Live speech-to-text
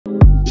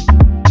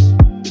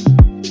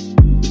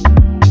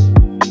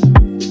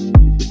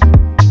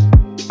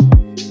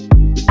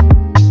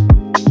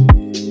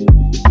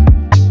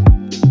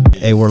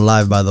we're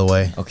live, by the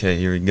way. Okay,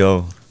 here we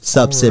go.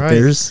 Sup,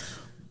 sippers?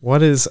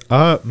 What is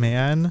up,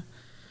 man?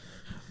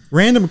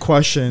 Random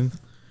question.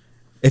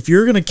 If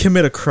you're going to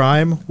commit a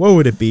crime, what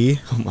would it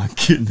be? Oh, my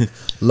goodness.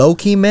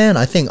 Low-key, man,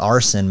 I think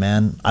arson,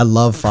 man. I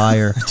love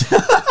fire.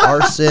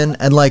 Arson,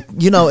 and like,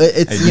 you know,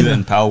 it's... Hey, you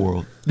in Power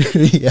World.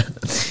 Yeah.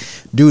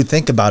 Dude,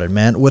 think about it,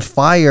 man. With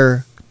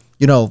fire,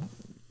 you know,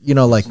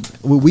 like,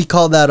 we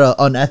call that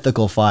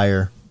unethical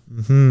fire.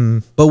 Mm-hmm.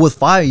 But with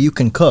fire, you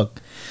can cook.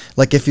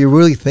 Like, if you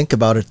really think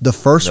about it, the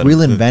first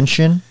real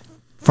invention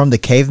from the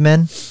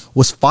cavemen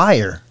was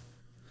fire.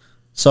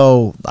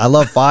 So, I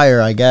love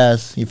fire, I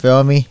guess. You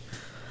feel me?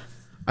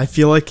 I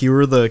feel like you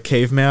were the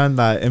caveman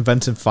that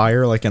invented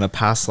fire, like, in a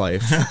past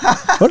life.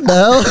 What the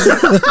hell?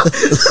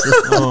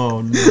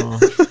 Oh, no.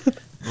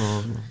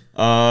 Oh,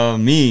 no.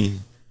 Me.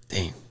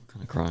 Damn,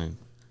 kind of crying.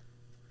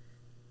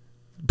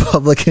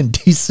 Public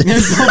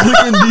indecency. Public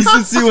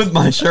indecency with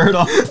my shirt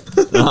off.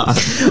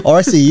 Or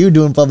I see you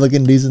doing public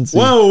indecency.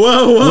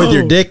 Whoa. With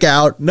your dick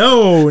out.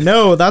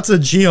 No, that's a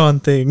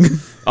Gion thing.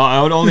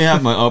 I would only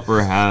have my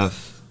upper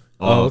half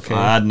off. Okay.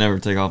 I'd never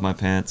take off my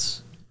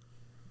pants.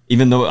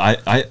 Even though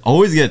I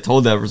always get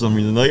told that for some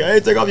reason. Like, hey,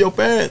 take off your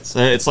pants.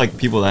 It's like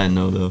people that I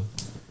know, though.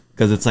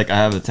 Because it's like I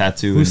have a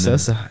tattoo. Who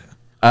says that?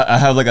 I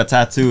have like a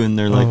tattoo and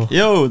they're like,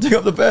 yo, take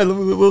off the pants.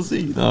 We'll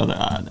see. No,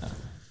 nah.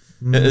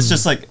 It's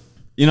just like,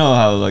 you know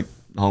how like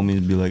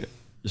homies be like,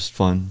 just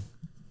fun.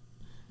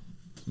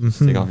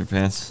 Take off your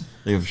pants.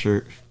 Take off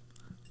your shirt.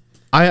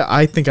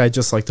 I think I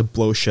just like to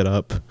blow shit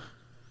up.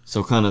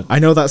 So kind of. I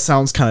know that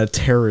sounds kind of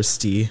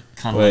terroristy.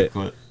 Kind of like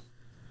what?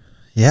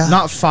 Yeah.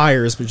 Not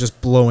fires, but just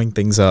blowing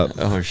things up.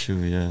 Oh,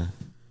 shoot, yeah.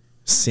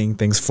 Seeing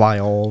things fly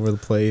all over the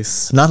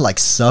place. Not like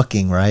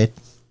sucking, right?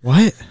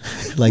 What?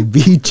 Like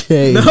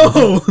BJ.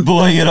 No!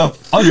 Blowing it up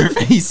on your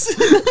face.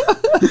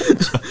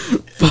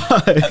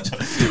 Fuck.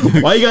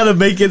 Why you gotta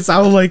make it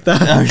sound like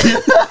that?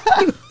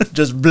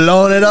 Just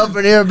blowing it up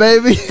in here,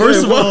 baby.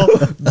 First of all,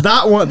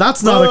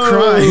 that's not a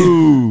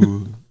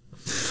crime.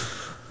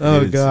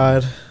 Oh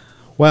God.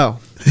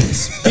 Well,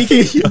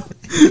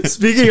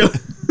 speaking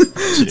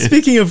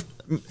of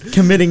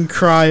committing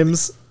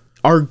crimes,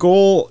 our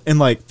goal in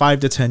like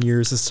 5 to 10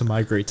 years is to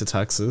migrate to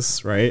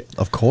Texas, right?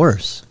 Of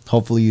course.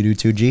 Hopefully you do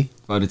too, G.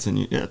 5 to 10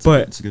 years. Yeah,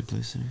 it's a good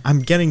place. Yeah. I'm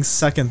getting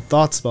second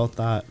thoughts about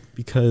that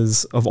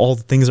because of all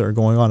the things that are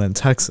going on in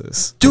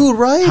Texas. Dude,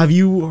 right? Have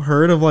you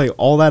heard of like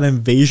all that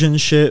invasion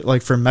shit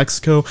like from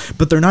Mexico?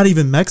 But they're not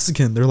even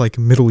Mexican. They're like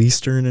Middle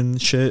Eastern and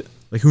shit.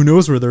 Like who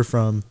knows where they're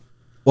from?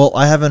 Well,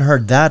 I haven't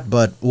heard that,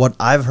 but what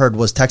I've heard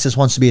was Texas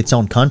wants to be its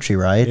own country,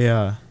 right?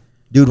 Yeah.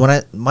 Dude,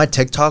 my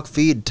TikTok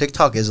feed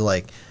is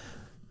like,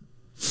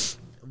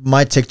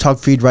 my TikTok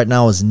feed right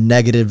now is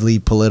negatively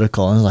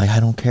political. And I was like, I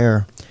don't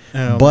care.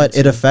 Oh, but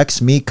it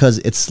affects me because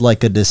it's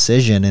like a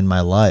decision in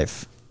my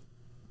life.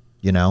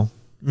 You know?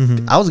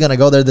 Mm-hmm. I was going to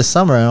go there this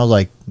summer, and I was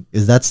like,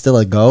 is that still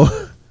a go?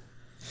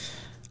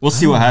 We'll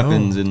see what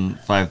happens in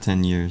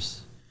 5-10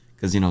 years.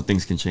 Because, you know,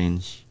 things can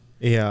change.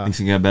 Yeah. Things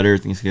can get better,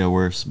 things can get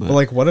worse. But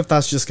like, what if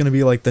that's just going to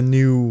be like the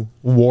new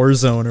war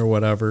zone or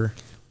whatever?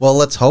 Well,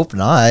 let's hope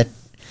not.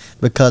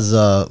 Because,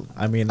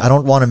 I mean, I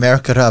don't want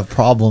America to have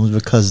problems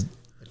because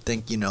I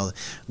think, you know,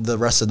 the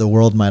rest of the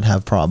world might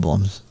have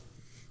problems.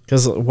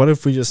 Because what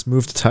if we just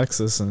move to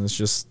Texas and it's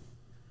just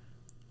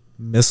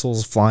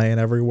missiles flying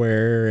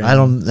everywhere? And I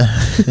don't...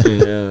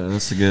 yeah,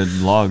 that's a good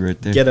log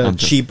right there. Get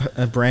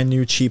a brand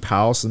new cheap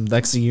house, and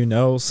next thing you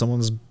know,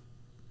 someone's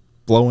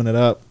blowing it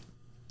up.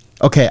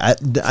 Okay,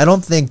 I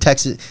don't think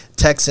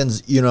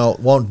Texans, you know,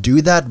 won't do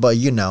that, but,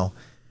 you know,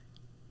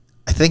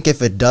 I think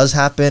if it does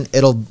happen,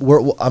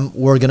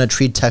 we're gonna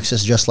treat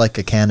Texas just like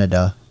a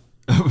Canada.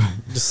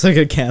 Just like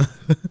a Canada.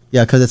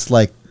 Yeah, because it's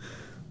like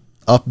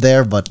up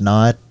there, but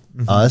not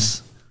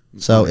us.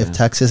 So if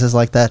Texas is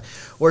like that,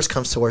 worst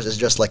comes to worst, it's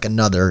just like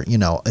another, you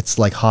know, it's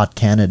like hot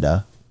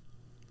Canada.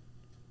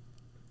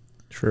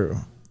 True.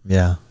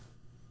 Yeah.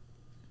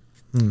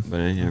 But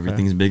hey,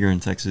 everything's bigger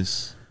in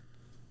Texas.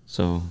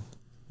 So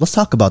Let's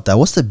talk about that.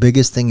 What's the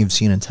biggest thing you've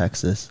seen in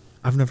Texas?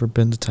 I've never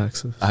been to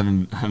Texas. I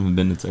haven't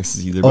been to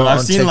Texas either. But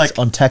I've seen like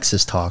on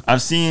Texas Talk.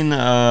 I've seen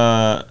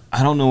I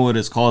don't know what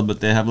it's called, but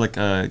they have like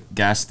a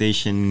gas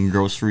station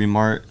grocery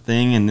mart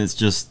thing, and it's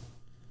just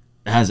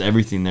it has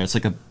everything there. It's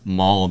like a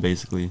mall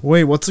basically.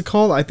 Wait, what's it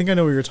called? I think I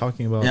know what you're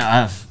talking about. Yeah,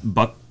 I have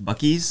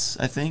Buc-ee's,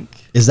 I think.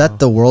 Is that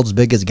the world's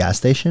biggest gas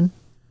station?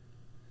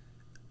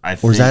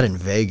 Or is that in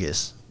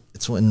Vegas?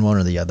 It's in one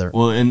or the other.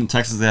 Well, in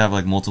Texas they have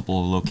like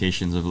multiple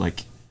locations of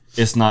like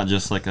it's not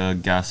just like a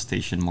gas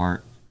station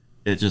mart.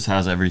 It just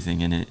has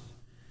everything in it,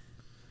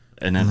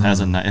 and it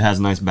has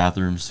nice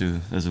bathrooms too.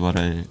 Is what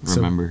I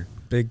remember.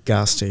 Big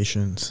gas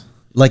stations.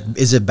 Like,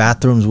 is it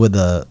bathrooms with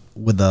a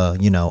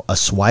you know, a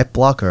swipe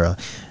block, or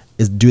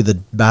do the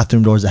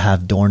bathroom doors that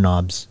have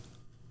doorknobs?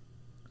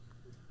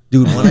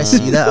 Dude, when I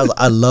see that,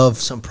 I love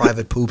some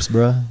private poops,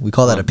 bro. We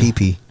call that a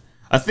pee-pee.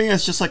 I think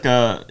it's just like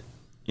a,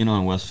 you know,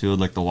 in Westfield,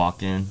 like the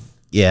walk-in.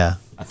 Yeah.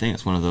 I think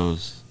it's one of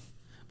those.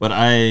 But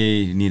I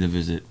need to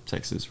visit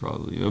Texas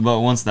probably. But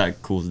once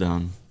that cools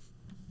down,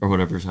 or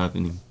whatever's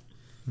happening.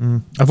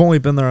 I've only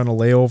been there on a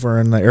layover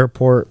in the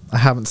airport. I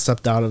haven't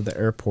stepped out of the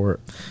airport.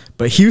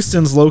 But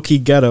Houston's low-key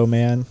ghetto,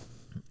 man.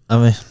 I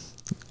mean,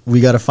 we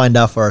got to find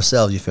out for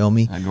ourselves, you feel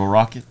me? I go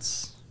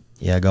Rockets.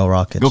 Yeah, go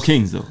Rockets. Go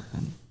Kings, though.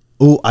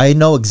 Ooh, I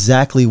know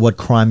exactly what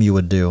crime you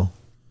would do.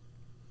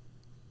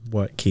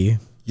 What, Key?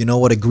 You know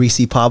what a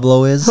greasy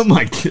Pablo is? Oh,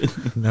 my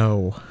goodness.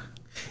 No.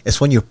 It's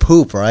when you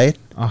poop, right?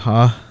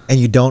 Uh-huh. And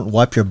you don't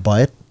wipe your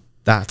butt.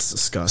 That's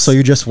disgusting. So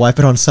you just wipe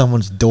it on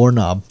someone's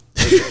doorknob.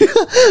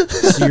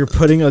 So you're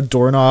putting a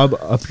doorknob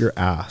up your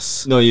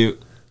ass. No, you...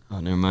 Oh,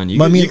 never mind.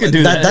 But I mean, you could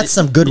do that. That's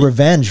some good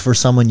revenge for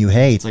someone you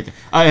hate. It's like,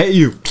 I hate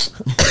you.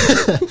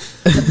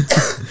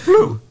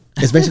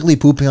 It's basically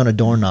pooping on a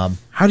doorknob.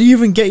 How do you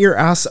even get your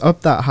ass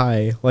up that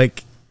high?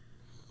 Like,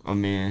 Oh,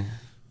 man.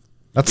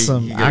 that's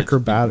some Get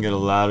acrobatic a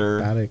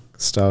ladder.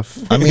 stuff.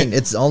 I mean,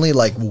 it's only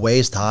like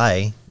waist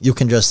high. You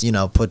can just,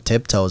 put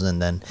tiptoes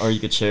and then... Or you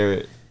could share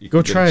it. You Go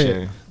could get a try it.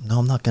 chair. No,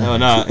 I'm not going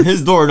No, to. no.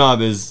 His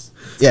doorknob is...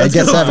 Yeah, it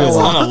gets It's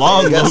everyone. on a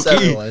long, It gets low-key.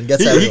 everyone. It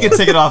gets He everyone. can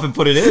take it off and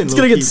put it in. It's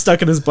gonna get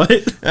stuck in his butt.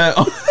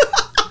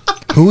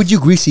 Who would you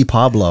greasy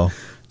Pablo?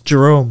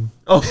 Jerome.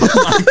 Oh, my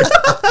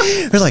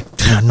God. He's like,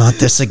 not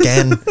this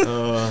again.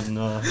 Oh,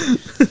 no.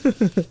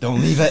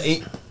 Don't leave at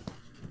 8.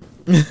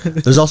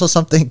 There's also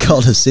something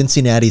called a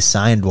Cincinnati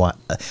sidewinder.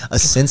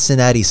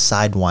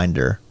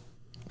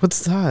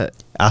 What's that?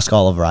 Ask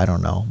Oliver, I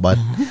don't know, but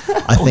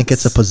I think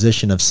it's a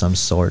position of some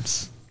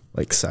sorts.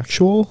 Like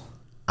sexual?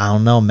 I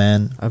don't know,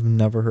 man. I've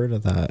never heard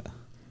of that.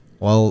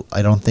 Well,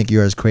 I don't think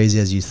you're as crazy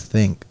as you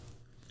think.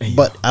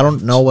 But I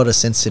don't know what a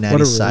Cincinnati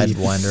What a relief.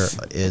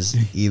 sidewinder is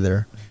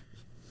either.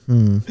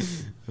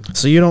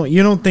 So you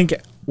don't think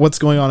what's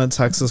going on in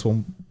Texas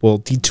will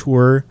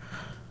detour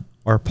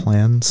our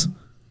plans?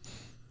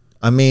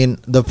 I mean,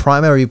 the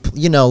primary,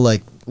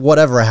 like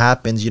whatever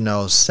happens,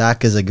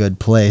 SAC is a good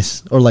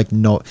place, or like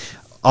no,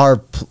 our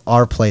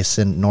place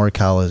in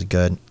NorCal is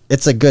good.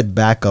 It's a good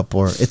backup,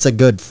 or it's a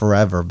good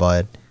forever.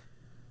 But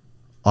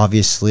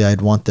obviously,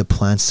 I'd want the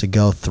plans to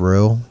go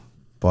through.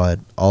 But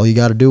all you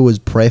got to do is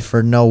pray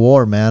for no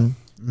war, man,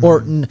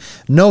 or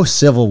no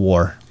civil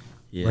war.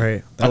 Yeah.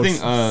 Right. I That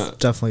think would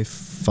definitely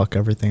fuck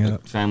everything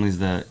up. families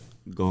that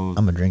go I'm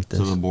gonna drink to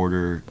this. the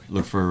border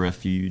look for a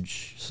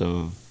refuge.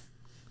 So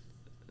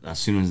as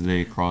soon as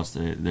they cross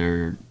it,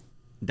 they're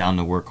down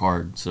to work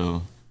hard.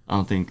 So I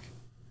don't think.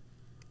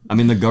 I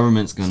mean, the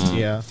government's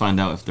gonna find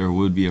out if there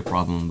would be a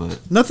problem, but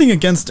Nothing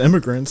against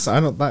immigrants.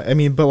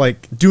 But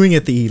like doing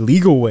it the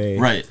illegal way.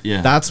 right,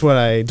 yeah, That's what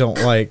I don't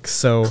like.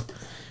 So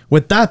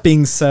with that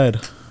being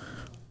said,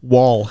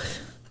 wall.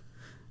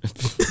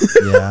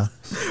 Yeah.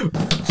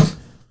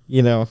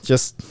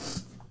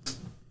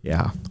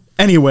 Yeah.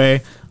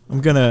 Anyway,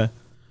 I'm gonna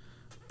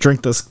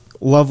drink this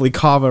lovely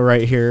kava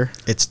right here.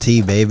 It's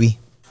tea, baby.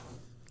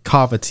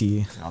 Kava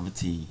tea. Kava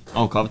tea.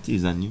 Oh, kava tea,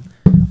 is that new?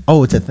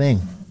 Oh, it's a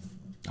thing.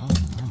 Oh,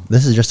 wow.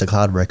 This is just a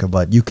cloud breaker,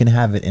 but you can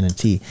have it in a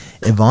tea.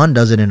 Yvonne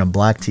does it in a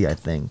black tea, I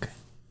think.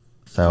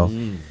 So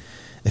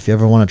if you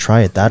ever want to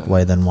try it that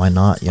way, then why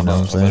not? You know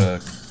what I'm saying? How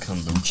about a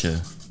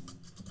kombucha?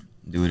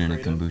 Do it in a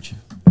kombucha.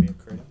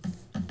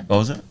 What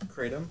was that?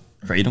 Kratom.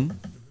 Kratom?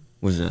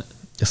 What is that?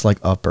 It's like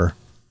upper.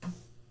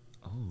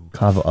 Oh.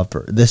 Kava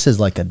upper. This is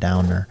like a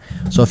downer.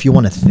 So if you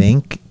want to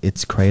think,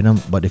 it's kratom,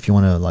 but if you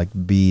want to like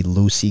be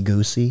loosey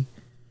goosey,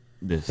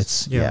 This.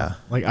 it's Yeah.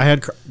 Like I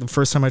had the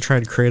first time I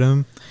tried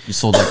kratom. You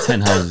sold like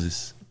 10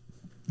 houses.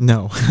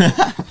 No.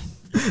 I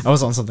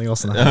was on something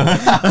else in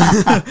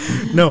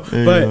that. No, There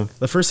you but go.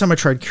 the first time I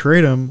tried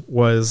kratom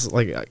was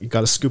like you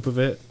got a scoop of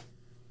it.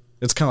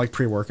 It's kind of like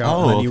pre-workout,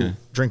 Oh, and then you okay.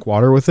 drink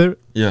water with it.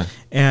 Yeah.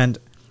 And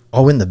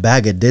Oh, in the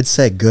bag it did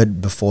say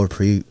good before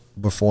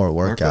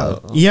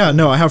workout. Oh. yeah,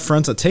 no, I have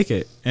friends that take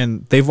it,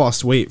 and they've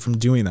lost weight from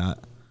doing that.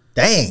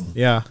 Dang.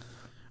 Yeah.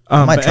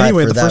 might But try it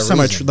anyway, for the that first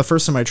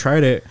reason. time I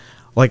tried it,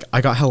 like I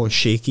got hella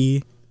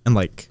shaky and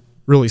like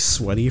really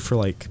sweaty for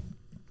like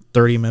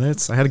 30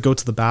 minutes. I had to go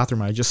to the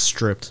bathroom. I just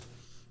stripped.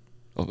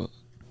 Oh,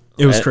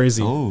 It was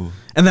crazy. Oh.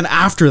 And then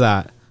after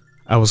that,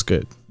 I was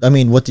good. I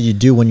mean, what did you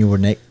do when you were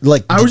naked?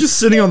 Like, I was just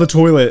sitting on the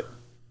toilet.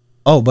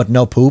 oh, but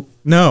no poop.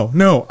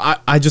 No,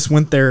 I just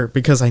went there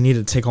because I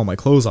needed to take all my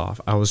clothes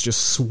off. I was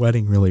just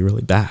sweating really,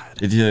 really bad.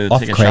 Did you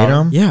Off take a shower?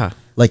 kratom? Yeah.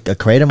 Like a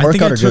kratom I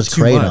think workout I or took just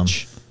too kratom?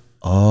 much.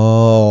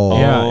 Oh.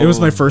 Yeah, it was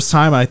my first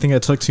time. I think I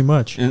took too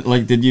much. And,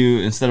 like, did you,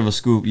 instead of a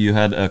scoop, you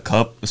had a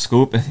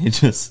scoop, and you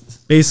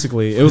just...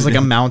 Basically, it was like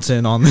a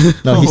mountain on the...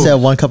 No, he said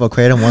 1 cup of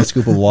kratom, 1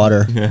 scoop of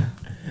water. Yeah.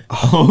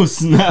 Oh,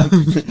 snap.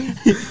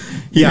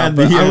 Yeah,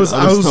 but I was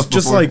other just stuff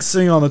before. like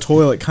sitting on the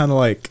toilet, kind of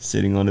like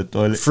Sitting on the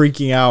toilet.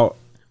 freaking out.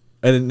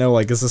 I didn't know,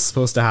 like, is this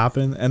supposed to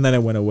happen? And then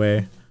it went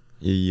away.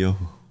 Yo.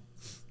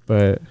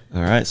 But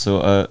All right,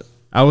 so...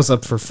 I was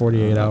up for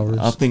 48 hours.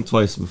 I'll think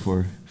twice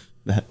before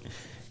that.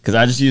 Because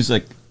I just use,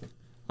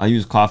 I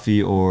use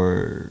coffee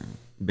or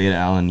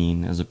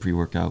beta-alanine as a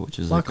pre-workout, which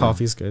is Black like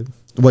coffee's good.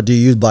 What, do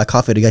you use black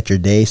coffee to get your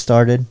day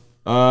started?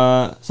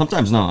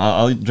 Sometimes no.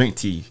 I'll drink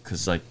tea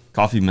because like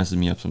coffee messes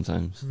me up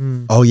sometimes.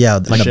 Oh, yeah,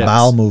 and the shits.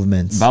 bowel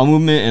movements. Bowel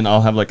movement, and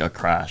I'll have like a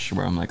crash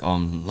where I'm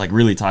like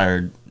really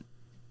tired.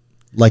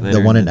 Like later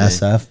the one in in the day.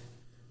 SF.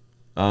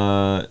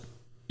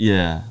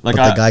 Yeah. Like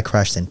But the guy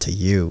crashed into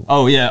you.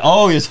 Oh yeah.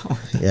 Oh yes.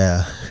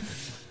 Yeah.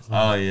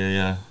 Oh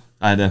yeah.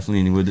 I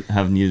definitely would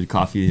have needed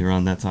coffee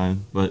around that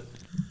time, but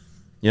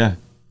yeah.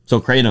 So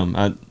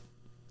kratom.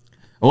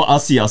 Well, I'll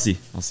see.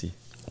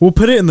 We'll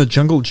put it in the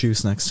jungle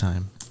juice next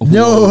time.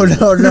 No. Everyone's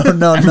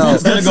gonna go.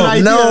 Everyone's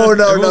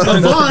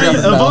gonna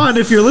go. Avon,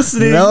 if you're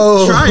listening,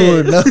 try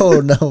it.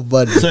 No,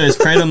 buddy. So is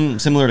kratom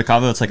similar to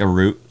kava? It's like a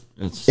root.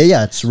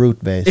 Yeah, it's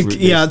root based.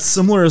 It's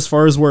similar as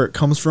far as where it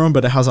comes from,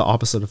 but it has an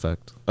opposite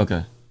effect.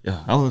 Okay.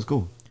 Yeah. Oh, that's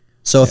cool.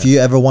 So if you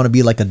ever want to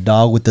be like a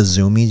dog with the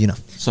zoomies, you know.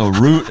 So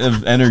root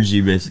of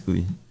energy,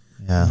 basically.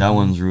 Yeah. That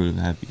one's root of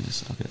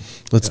happiness. Okay.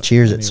 Let's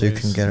cheers it so you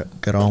can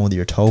get on with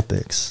your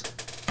topics.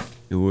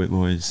 Do it,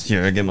 boys.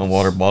 Here, I get my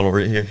water bottle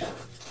right here.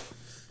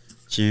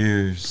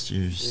 Cheers.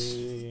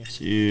 Cheers.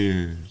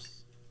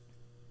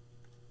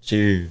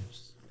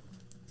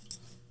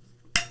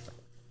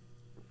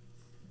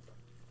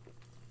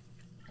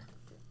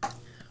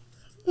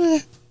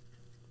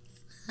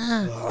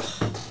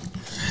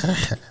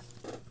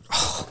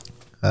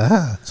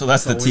 So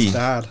that's the tea.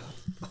 Bad.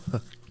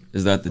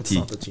 Is that the tea?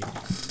 Not the tea.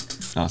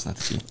 No, it's not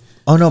the tea.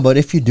 Oh no, but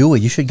if you do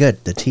it, you should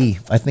get the tea.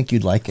 I think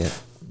you'd like it.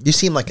 You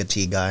seem like a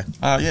tea guy.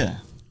 Yeah.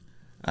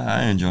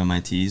 I enjoy my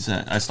teas.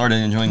 I started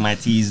enjoying my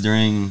teas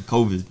during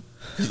COVID.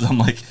 Because I'm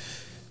like,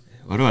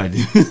 what do I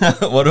do?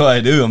 What do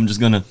I do? I'm just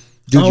going to...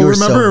 Dude, you were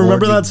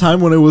remember that time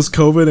when it was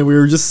COVID and we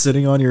were just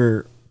sitting on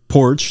your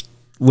porch,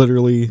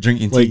 literally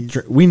drinking tea?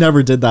 We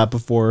never did that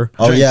before.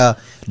 Oh yeah,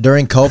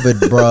 during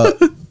COVID, bro,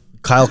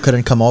 Kyle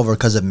couldn't come over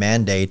because of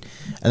mandate,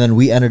 and then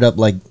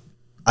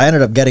I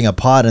ended up getting a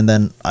pot, and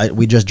then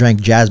we just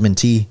drank jasmine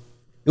tea.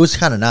 It was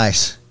kind of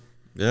nice.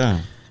 Yeah.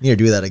 Need to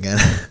do that again.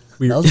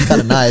 That was kind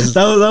of nice.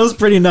 that was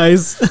pretty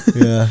nice.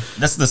 Yeah.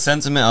 That's the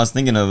sentiment I was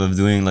thinking of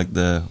doing, like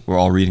we're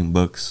all reading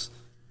books.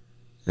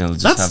 You know,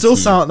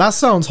 that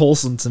sounds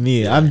wholesome to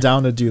me. Yeah. I'm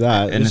down to do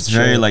that. And it's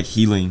very like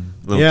healing.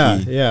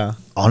 Yeah.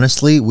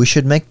 Honestly, we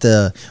should make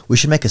a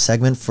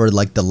segment for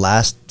like the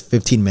last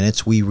 15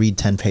 minutes. We read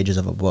 10 pages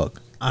of a book.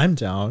 I'm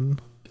down.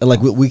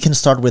 Like we can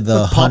start with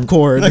the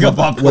popcorn. Like a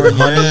popcorn. With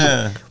honey.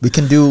 Yeah. We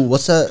can do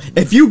what's that?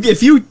 If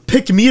you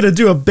pick me to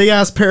do a big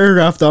ass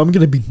paragraph, though, I'm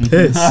gonna be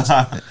pissed.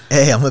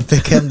 Hey, I'm gonna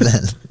pick him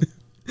then.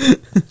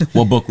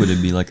 What book would it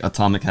be? Like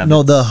Atomic Habits?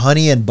 No, the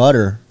honey and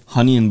butter.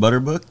 Honey and butter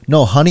book?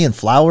 No, honey and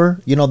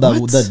flour. You know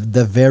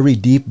the very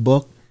deep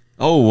book.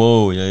 Oh,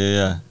 whoa,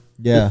 yeah.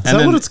 Yeah, is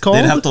that what it's called?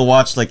 They'd have to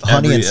watch like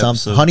honey and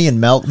honey and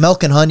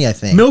milk and honey. I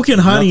think milk and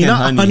honey,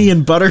 not honey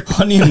and butter.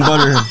 Honey and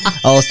butter.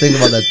 I was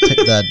thinking about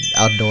that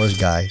outdoors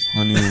guy.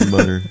 Honey and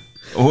butter.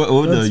 What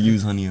would I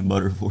use honey and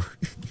butter for?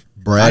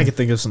 Bread. I could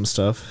think of some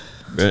stuff.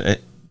 Bread.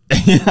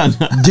 Yeah,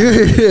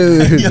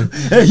 dude.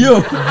 Hey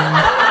yo.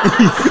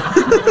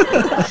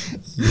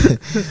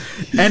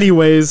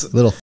 Anyways,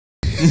 little.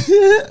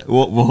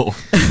 Whoa.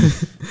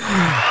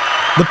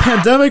 The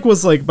pandemic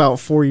was like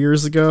about 4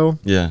 years ago.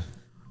 Yeah.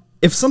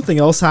 If something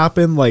else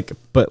happened,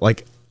 but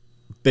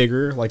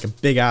bigger, like a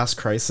big ass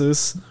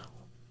crisis,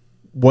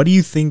 what do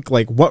you think?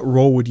 Like, what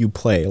role would you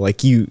play?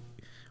 Like,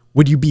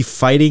 would you be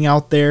fighting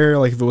out there?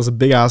 Like, if it was a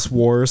big ass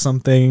war or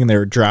something, and they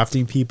were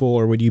drafting people,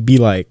 or would you be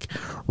like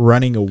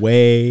running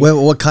away? Wait,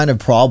 what kind of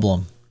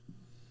problem?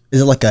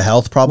 Is it like a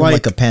health problem,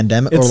 like a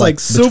pandemic? It's or like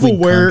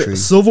silverware.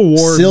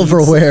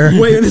 Silverware.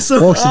 Wait,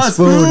 forks and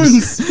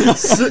spoons.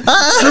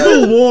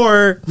 Civil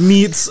War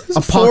meets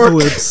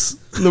apocalypse.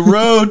 The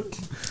road.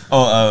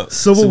 Oh,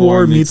 Civil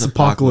War meets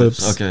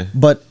apocalypse. Okay.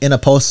 But in a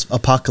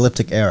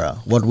post-apocalyptic era,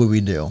 what would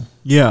we do?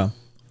 Yeah.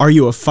 Are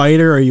you a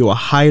fighter? Are you a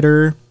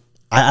hider?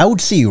 I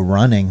would see you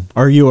running.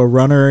 Are you a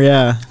runner?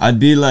 Yeah. I'd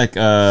be like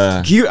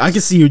I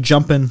can see you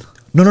jumping.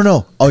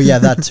 No. Oh yeah,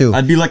 that too.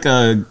 I'd be like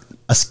a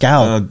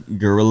scout, a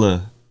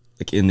guerrilla,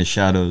 like in the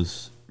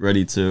shadows,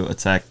 ready to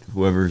attack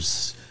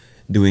whoever's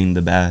doing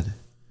the bad.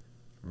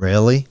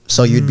 Really?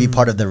 So you'd be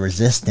part of the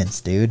resistance,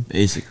 dude.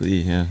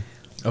 Basically, yeah.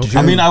 Okay.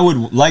 I mean, I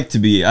would like to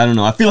be. I don't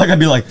know. I feel like I'd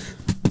be like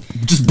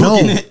just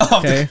booking it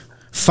up. Okay.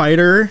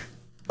 Fighter.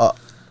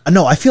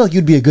 No, I feel like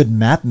you'd be a good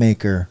map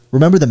maker.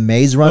 Remember the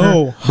Maze Runner?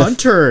 Oh,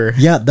 hunter.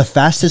 Yeah, the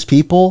fastest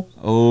people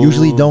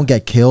usually don't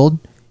get killed,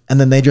 and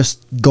then they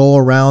just go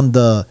around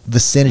the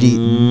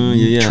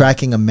vicinity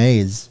tracking a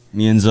maze.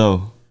 Me and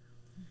Zoe.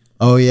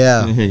 Oh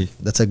yeah, hey.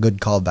 That's a good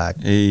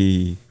callback.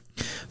 Hey.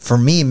 For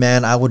me,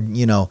 man, I would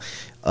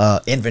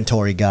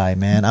inventory guy,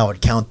 man. I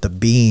would count the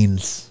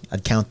beans.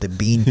 I'd count the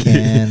bean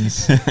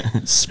cans,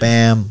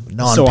 spam,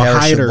 non-perishable. So a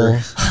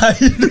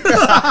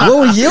hider. What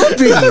would you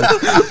be?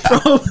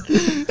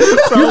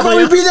 You'd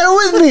probably be there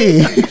with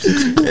me.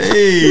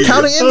 Hey,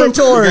 counting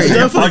inventory.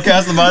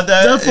 Podcast about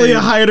that. Definitely a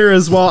hider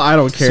as well. I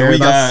don't care. So we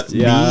got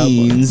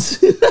beans.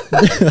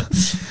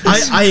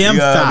 I am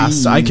fast.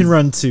 Beans. I can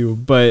run too,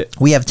 but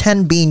we have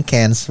 10 bean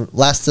cans.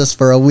 Last us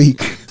for a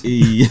week.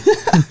 Hey,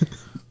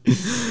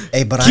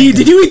 but Key,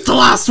 did you eat the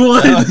last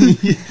one?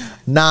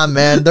 Nah,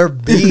 man, they're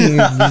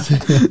beans.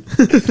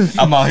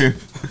 I'm out here.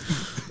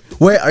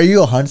 Wait, are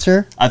you a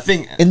hunter? I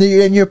think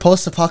in your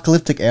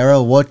post-apocalyptic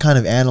era, what kind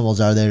of animals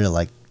are there to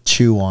like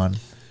chew on?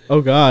 Oh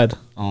God.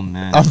 Oh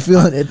man. I'm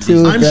feeling it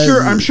too.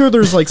 I'm sure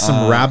there's like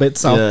some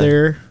rabbits out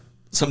there.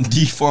 Some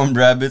deformed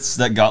rabbits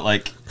that got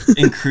like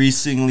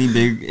increasingly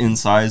big in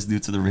size due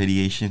to the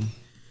radiation.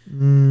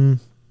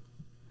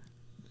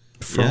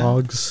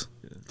 Frogs.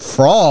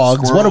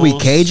 Frogs? What are we,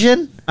 Squirrels.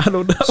 Cajun? I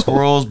don't know.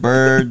 Squirrels,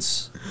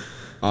 birds.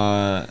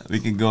 I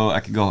could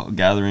go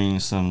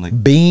gathering some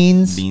like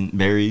Beans?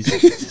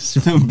 berries,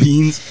 some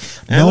beans.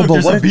 Hey, No, look, but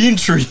there's what a if- bean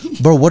tree.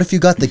 Bro, what if you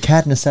got the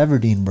Katniss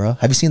Everdeen, bro?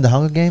 Have you seen the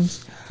Hunger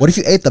Games? What if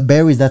you ate the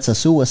berries? That's a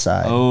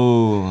suicide.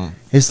 Oh,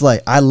 It's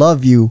like, I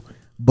love you,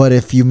 but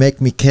if you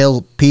make me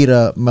kill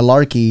Peter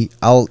Malarkey,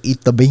 I'll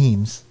eat the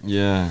beans.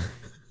 yeah.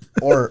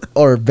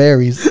 Or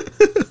berries.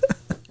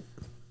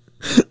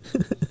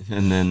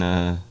 And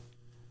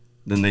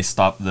then they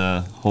stop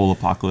the whole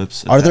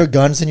apocalypse. Are there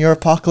guns in your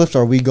apocalypse,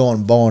 or are we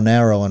going bow and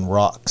arrow and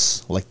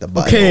rocks like the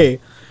Bible? Okay,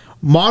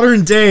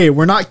 modern day.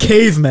 We're not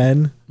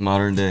cavemen.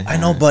 Modern day? I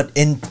know, but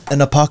in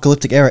an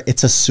apocalyptic era,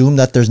 it's assumed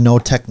that there's no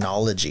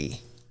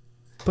technology.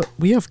 But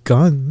we have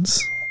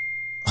guns.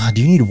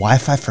 Do you need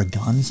Wi-Fi for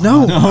guns?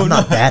 No. I'm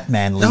not that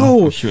manly.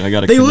 No, shoot, I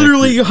gotta they connect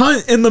literally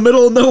hunt in the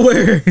middle of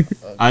nowhere.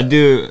 I'd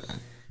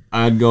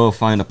go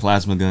find a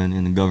plasma gun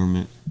in the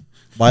government.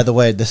 By the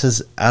way, this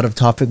is out of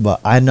topic, but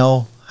I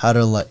know how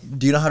to like.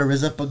 Do you know how to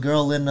raise up a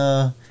girl in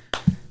a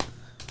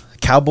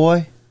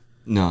cowboy?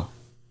 No.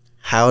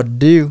 How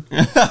do?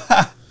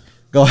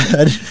 Go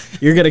ahead.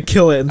 You're gonna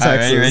kill it in All right,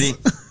 Texas. you ready?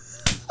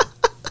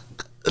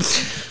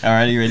 All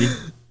right, you ready?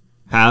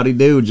 Howdy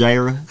do,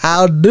 Jaira.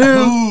 How do?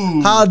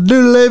 Ooh. How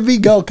do, Libby?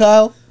 Go,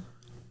 Kyle.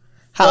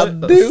 How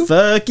do?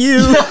 Fuck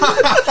you.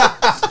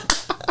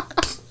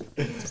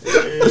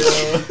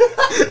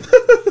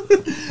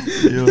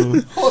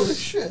 Holy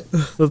shit!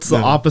 That's the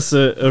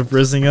opposite of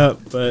rising up.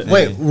 But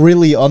Wait,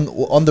 really?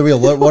 On the real,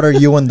 what are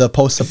you in the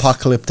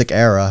post-apocalyptic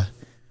era?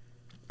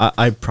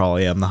 I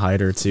probably am the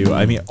hider too.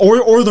 I mean,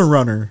 or the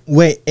runner.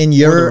 Wait, in Or the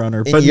your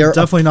runner, in but your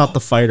definitely not the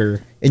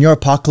fighter. in your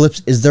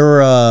apocalypse, is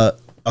there a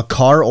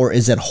car or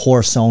is it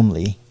horse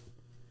only?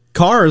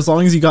 Car, as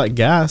long as you got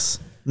gas.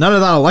 None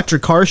of that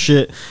electric car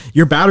shit.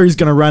 Your battery's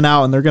gonna run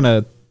out, and they're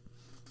gonna.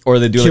 Or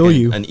they do Kill like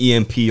you. an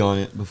EMP on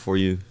it before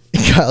you.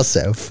 Kyle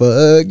said,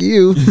 "Fuck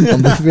you."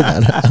 I'm leaving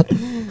that out.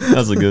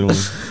 That's a good one.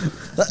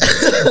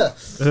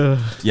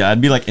 Yeah, I'd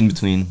be like in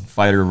between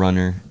fighter,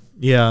 runner.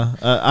 Yeah,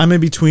 I'm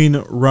in between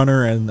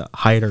runner and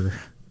hider.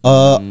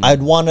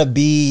 I'd want to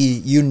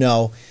be,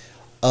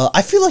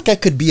 I feel like I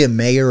could be a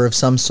mayor of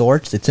some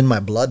sort. It's in my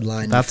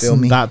bloodline. That's you feel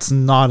me? that's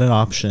not an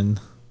option.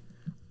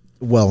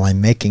 Well, I'm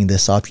making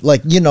this option.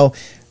 Like,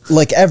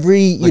 like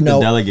every, Like the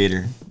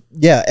delegator.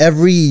 yeah,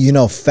 every,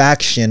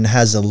 faction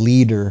has a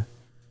leader,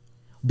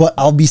 but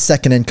I'll be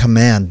second in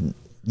command,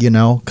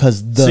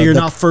 because So you're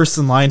not first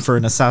in line for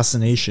an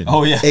assassination.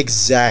 Oh yeah.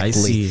 exactly. I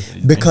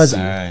see. Because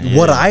I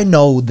what see. I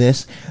know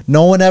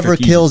no one ever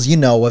Strategic. kills,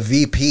 a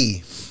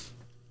VP.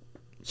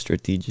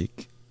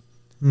 Strategic.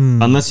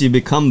 Unless you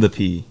become the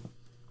P.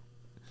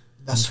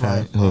 That's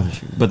right. Oh,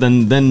 shoot. But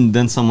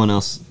then someone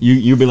else.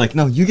 You'll be like,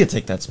 no, you can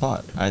take that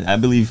spot. I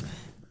believe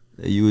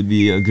that you would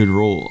be a good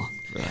role.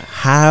 For that.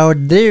 How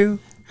do?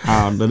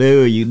 How to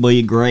do? You'd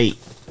be great.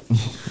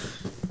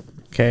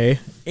 Okay.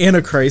 In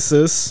a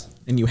crisis,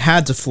 and you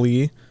had to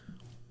flee.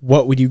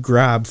 What would you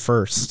grab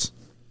first?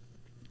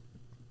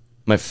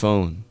 My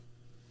phone.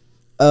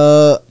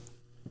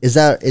 Is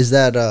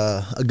that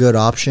a good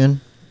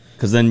option?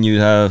 Because then you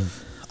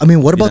have. I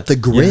mean, what about the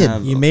you grid?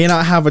 have- You may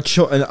not have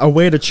a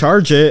way to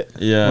charge it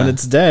Yeah. when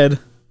it's dead.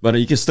 But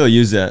you can still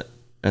use that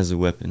as a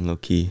weapon, low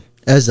key.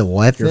 As a Your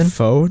weapon?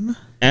 phone?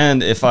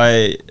 And if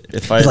I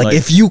Like,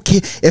 if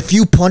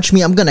you punch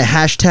me, I'm gonna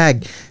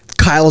hashtag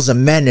Kyle's a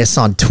menace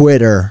on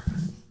Twitter.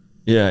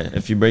 yeah,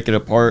 if you break it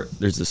apart,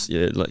 there's this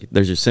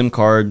there's your SIM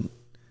card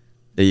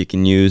that you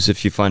can use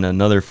if you find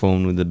another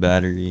phone with a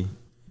battery.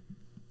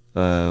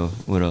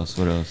 What else?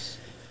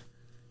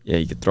 Yeah,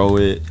 you could throw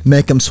it.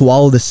 Make them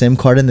swallow the SIM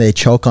card and they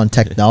choke on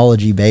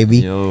technology,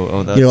 baby.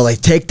 That's,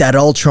 Like take that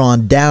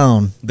Ultron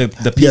down. the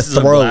pieces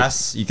of throw-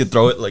 glass. You could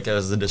throw it like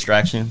as a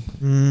distraction.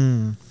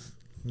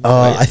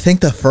 I think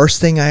the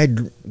first thing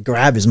I'd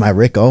grab is my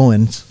Rick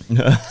Owens.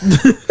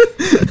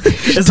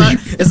 Is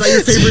that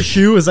your favorite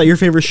shoe? Is that your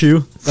favorite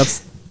shoe?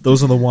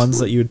 Those are the ones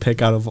that you would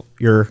pick out of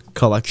your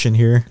collection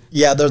here.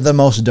 Yeah, they're the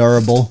most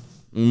durable.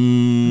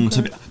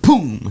 So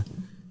boom.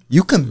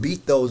 You can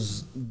beat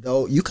those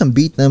though. You can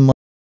beat them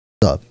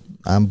up.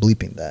 I'm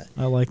bleeping that.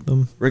 I like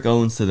them. Rick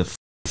Owens to the.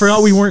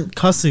 Forgot we weren't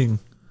cussing.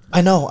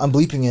 I know. I'm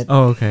bleeping it.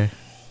 Oh, okay.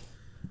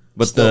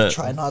 But Still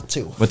try not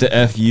to. But the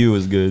FU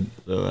is good.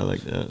 So I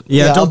like that.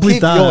 Yeah, I'll don't bleep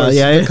keep that. yours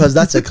Yeah, because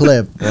that's a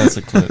clip. That's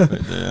a clip right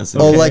there. That's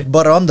Oh, okay.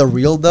 but on the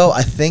real though,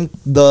 I think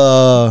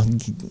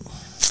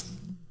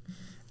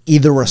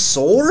either a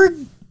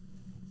sword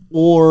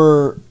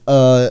or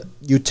a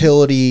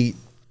utility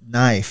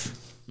knife.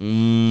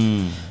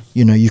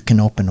 You can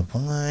open a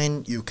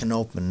wine, you can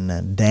open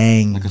a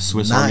dang Like a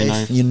Swiss Army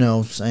knife?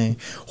 saying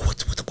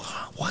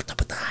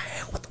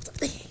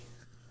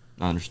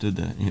I understood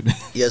that.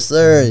 yes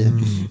sir.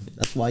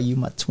 That's why you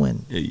my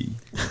twin. Hey.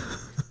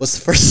 What's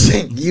the first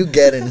thing you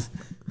get in?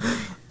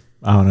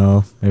 I don't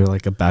know, maybe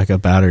like a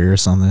backup battery or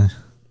something.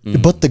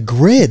 But the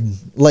grid,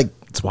 like,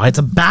 That's why it's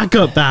a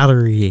backup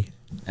battery.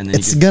 And then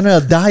it's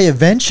gonna die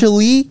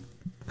eventually.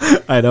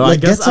 I know. Like,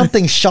 I guess get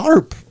something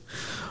sharp,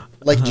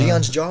 like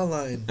Gion's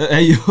jawline.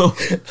 hey yo,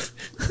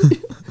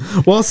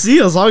 Well,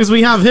 see, as long as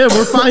we have him,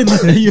 we're fine.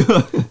 hey, yo.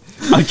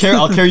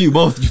 I'll carry you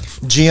both.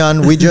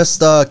 Gian, we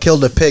just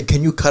killed a pig.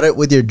 Can you cut it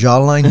with your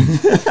jawline?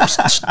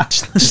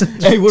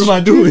 Hey, what am I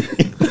doing?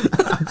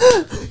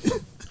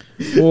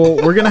 Well,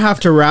 we're gonna have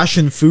to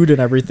ration food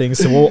and everything,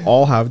 so we'll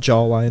all have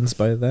jaw lines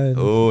by then.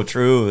 Oh,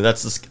 true.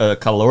 That's a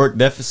caloric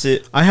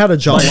deficit. I had a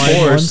jawline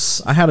force.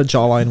 once. I had a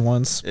jawline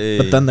once, Hey.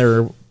 but then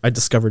I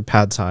discovered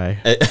pad thai.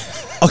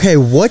 Okay,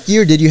 what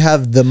year did you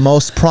have the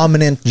most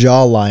prominent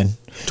jawline?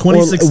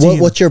 2016.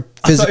 What's your I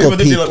thought you physical were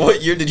gonna be peak? like,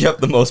 what year did you have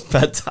the most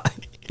pad thai?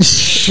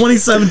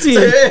 2017.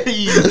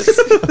 Hey.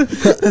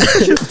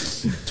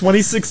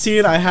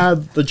 2016, I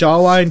had the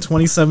jawline.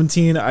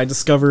 2017, I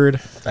discovered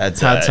Pad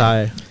pad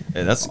thai.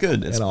 Hey, that's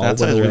good. It's And all pad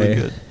thai is went really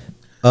away.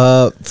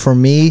 good. For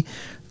me,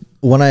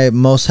 when I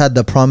most had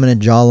the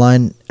prominent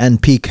jawline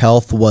and peak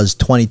health was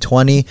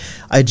 2020.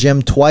 I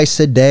gymmed twice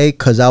a day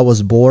because I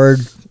was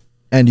bored,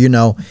 and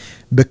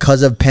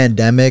because of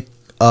pandemic,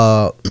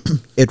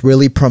 it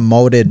really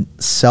promoted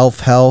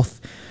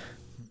self-health,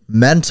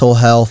 mental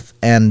health,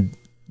 and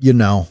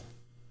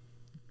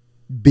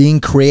being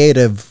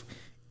creative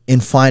in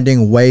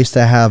finding ways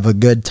to have a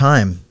good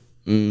time.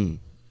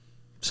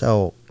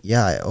 So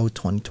yeah, I owe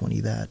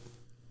 2020 that.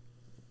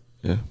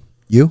 Yeah.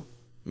 You?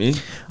 Me?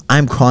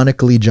 I'm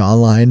chronically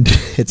jawlined.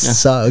 It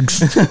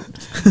sucks.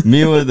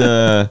 Me with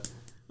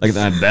like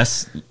my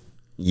best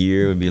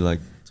year would be like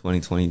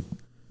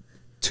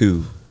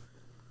 2022.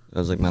 That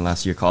was like my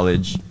last year of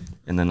college,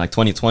 and then like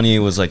 2020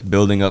 was like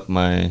building up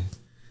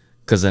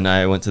because then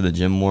I went to the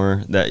gym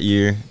more that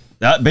year.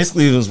 That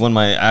basically was when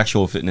my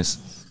actual fitness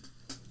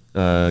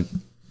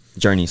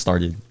journey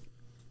started.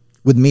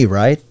 With me,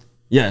 right?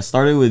 Yeah, it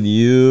started with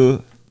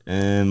you,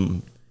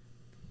 and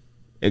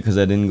because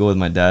I didn't go with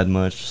my dad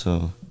much,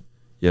 so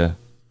yeah.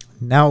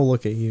 Now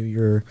look at you.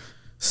 You're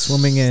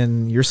swimming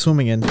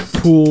in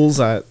pools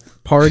at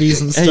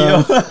parties and Hey,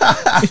 yo. stuff.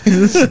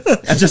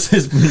 That's just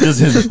his.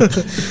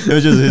 It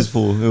was just his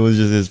pool. It was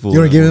just his pool. You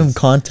want to give him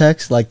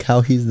context, like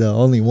how he's the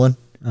only one?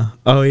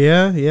 Oh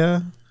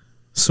yeah.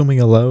 Swimming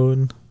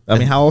alone. I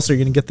mean, how else are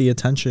you gonna get the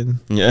attention?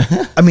 Yeah.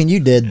 I mean, you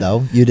did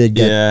though. You did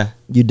get. Yeah.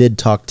 You did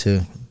talk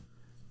to.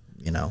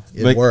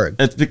 It But worked.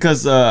 It's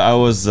because I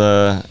was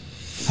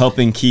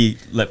helping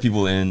let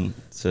people in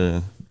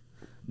to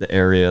the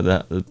area,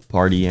 the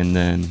party, and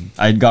then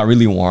I got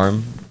really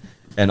warm,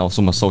 and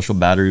also my social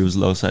battery was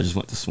low, so I just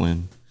went to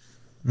swim.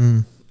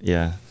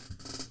 Yeah,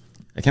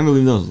 I can't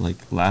believe that was like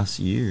last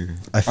year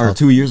or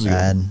 2 years ago.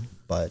 bad,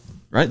 but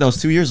Right, that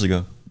was 2 years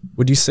ago.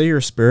 Would you say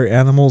your spirit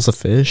animal is a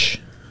fish?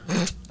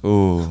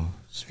 Oh,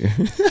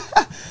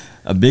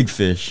 a big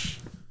fish.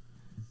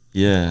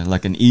 Yeah,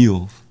 like an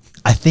eel.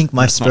 I think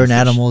my That's not a spirit fish.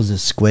 animal is a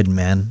squid,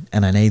 man,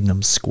 and I named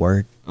him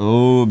Squirt.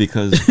 Oh,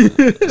 because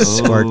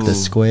Squirt the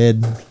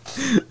squid.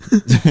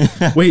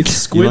 Wait,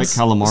 squids.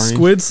 calamari?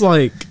 Squids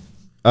like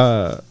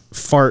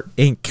fart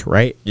ink,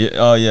 right? Yeah.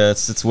 Oh, yeah.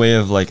 It's its way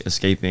of like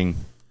escaping.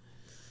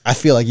 I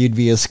feel like you'd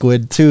be a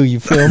squid too. You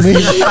feel me?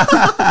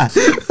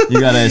 You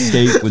gotta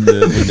escape with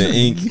the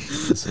ink,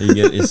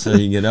 so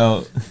you get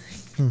out.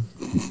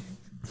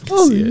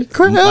 Holy My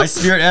crap!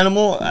 spirit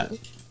animal, I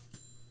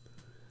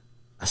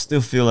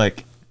still feel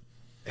like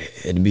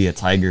it'd be a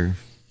tiger.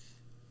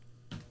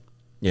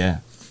 Yeah,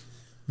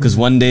 because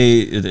one day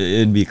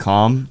it'd be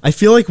calm. I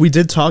feel like we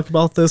did talk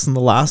about this in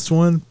the last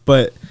one,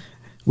 but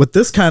with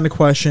this kind of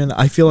question,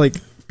 I feel like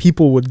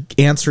people would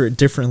answer it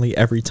differently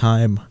every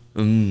time.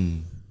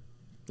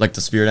 Like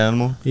the spirit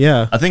animal.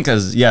 Yeah. I think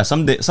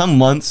some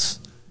months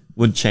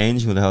would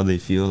change with how they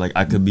feel. Like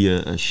I could be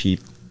a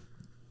sheep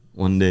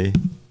one day.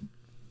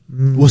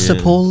 What's Yeah.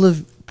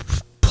 the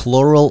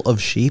plural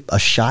of sheep? A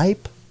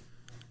shipe?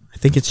 I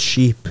think it's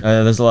sheep.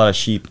 There's a lot of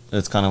sheep.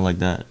 It's kind of like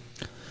that.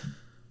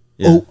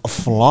 Yeah. Oh, a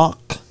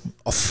flock.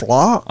 A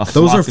flock? A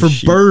Those flock are of for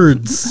sheep.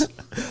 birds.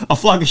 A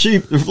flock of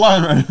sheep. They're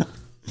flying right now.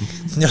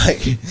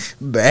 Like,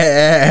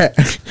 bah.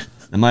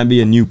 That might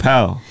be a new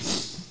pal.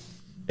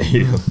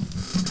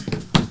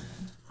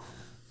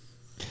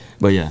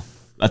 But yeah,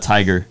 a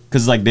tiger.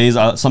 Cause like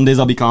some days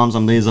I'll be calm,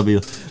 some days I'll be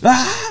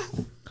ah!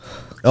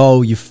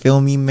 Oh, you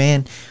feel me,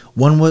 man?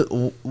 When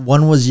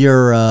was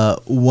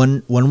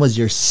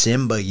your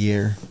Simba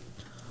year?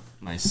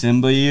 My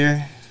Simba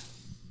year.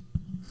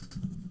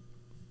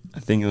 I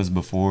think it was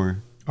before.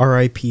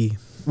 R.I.P.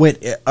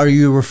 Wait, are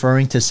you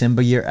referring to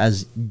Simba year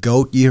as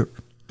goat year,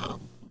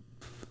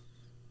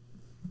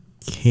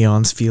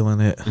 Keon's feeling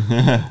it.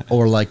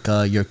 or like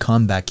your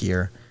comeback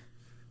year,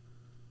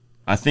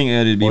 I think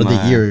it'd be or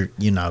my the year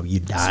you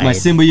died? My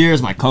Simba year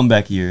is my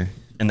comeback year,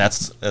 and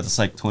that's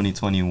like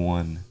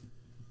 2021,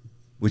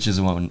 which is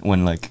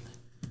when like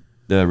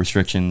the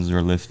restrictions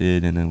were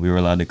lifted, and then we were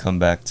allowed to come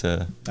back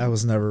to. I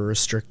was never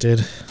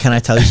restricted. Can I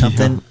tell you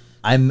something?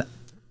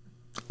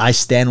 I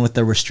stand with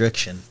the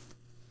restriction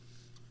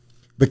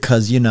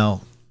because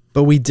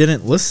But we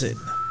didn't listen.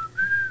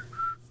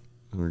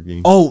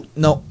 Oh,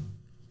 no.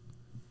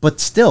 But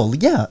still,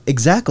 yeah,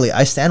 exactly.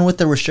 I stand with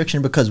the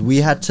restriction because we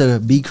had to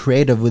be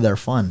creative with our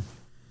fun.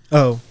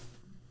 Oh.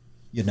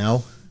 You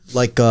know?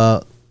 Like,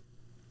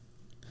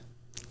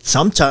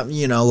 sometimes,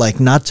 you know, like,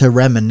 not to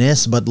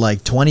reminisce, but,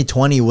 like,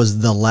 2020 was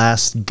the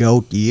last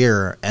GOAT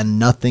year, and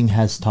nothing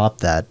has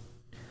topped that.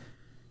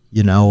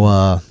 You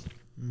know,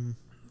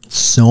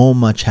 so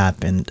much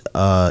happened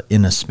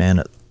in a span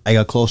of... I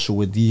got closer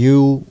with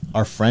you.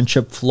 Our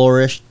friendship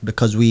flourished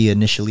because we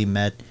initially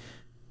met...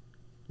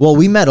 Well,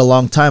 we met a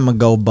long time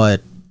ago,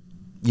 but,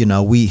 you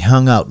know, we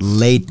hung out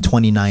late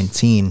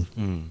 2019.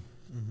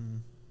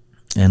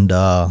 And,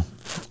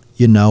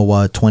 you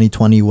know,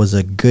 2020 was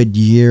a good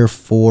year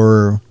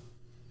for...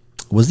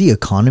 Was the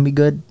economy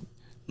good?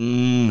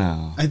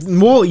 No.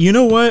 Well, you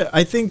know what?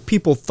 I think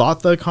people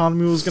thought the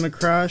economy was going to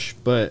crash,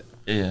 but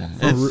Yeah.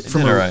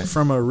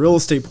 from a real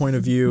estate point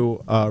of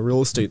view,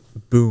 real estate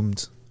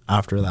boomed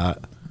after that.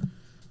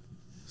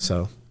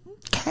 So...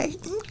 Okay.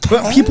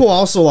 But people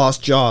also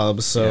lost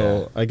jobs,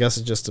 so I guess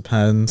it just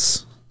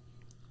depends.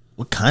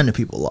 What kind of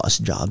people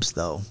lost jobs,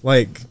 though?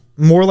 Like,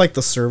 more like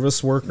the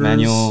service workers.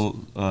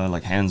 Manual,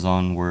 like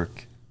hands-on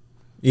work.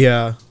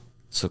 Yeah.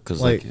 So,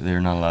 because like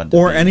they're not allowed to.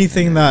 Or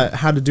anything that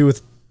had to do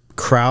with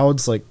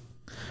crowds, like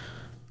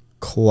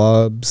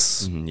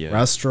clubs,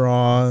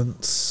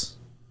 restaurants.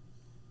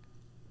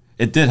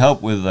 It did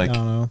help with like I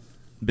don't know.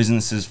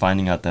 businesses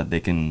finding out that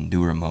they can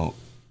do remote.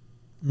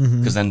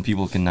 Because then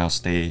people can now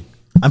stay.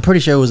 I'm pretty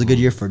sure it was a good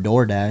year for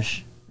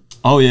DoorDash.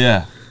 Oh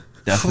yeah,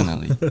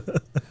 definitely.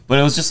 But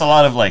it was just a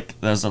lot of like,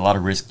 there's a lot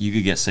of risk. You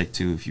could get sick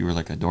too if you were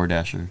like a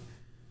DoorDasher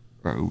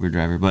or Uber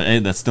driver. But hey,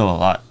 that's still a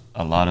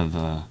lot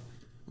of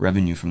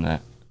revenue from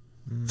that.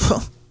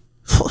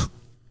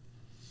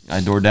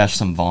 I DoorDashed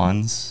some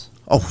Vaughn's.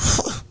 Oh,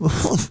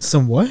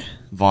 Some what?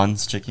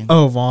 Vaughn's chicken.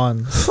 Oh,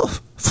 Vaughn.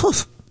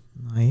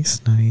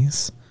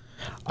 Nice.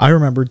 I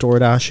remember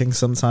DoorDashing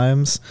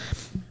sometimes.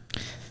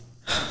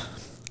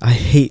 I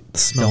hate the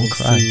smell of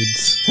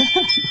foods.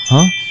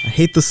 huh? I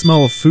hate the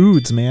smell of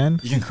foods,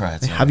 man. You can cry.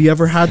 Have you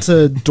ever had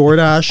to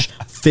DoorDash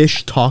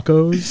fish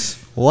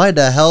tacos? Why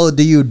the hell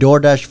do you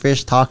DoorDash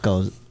fish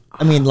tacos?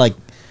 I mean, like,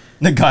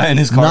 The guy in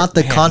his car. not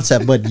the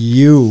concept, but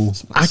you.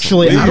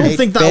 Actually, so I don't hate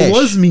think that fish.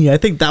 was me. I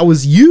think that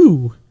was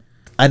you.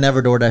 I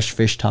never DoorDash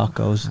fish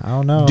tacos. I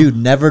don't know. Dude,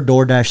 never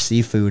DoorDash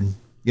seafood.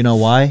 You know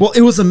why? Well,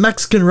 it was a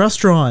Mexican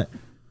restaurant.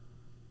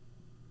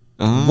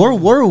 Where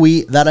were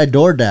we that I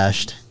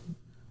DoorDashed?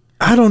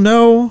 I don't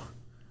know.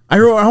 I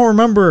don't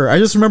remember. I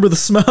just remember the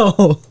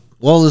smell.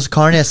 Well, it was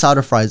carne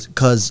asada fries,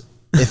 because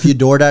if you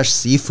DoorDash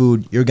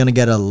seafood, you're going to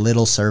get a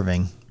little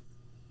serving.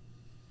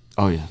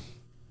 Oh yeah.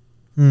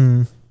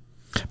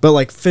 But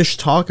like fish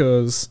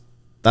tacos,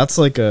 that's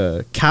like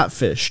a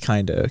catfish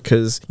kind of,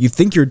 because you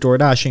think you're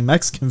DoorDashing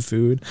Mexican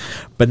food,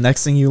 but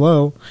next thing you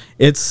know,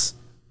 it's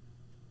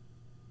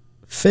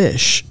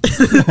fish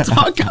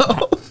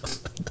taco.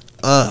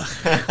 Ugh,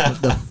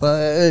 what the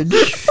fudge?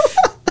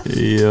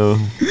 Yo.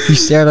 He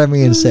stared at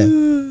me and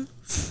said,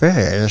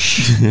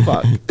 fish.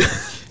 Fuck.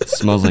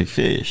 Smells like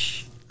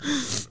fish.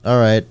 All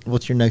right,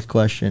 what's your next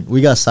question?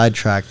 We got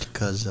sidetracked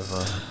because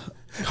of...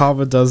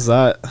 Kava does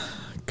that.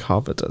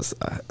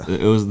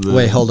 It was the.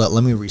 Wait, hold up.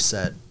 Let me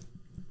reset.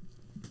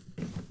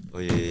 Oh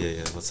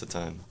yeah. What's the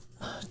time?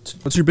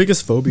 What's your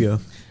biggest phobia?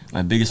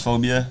 My biggest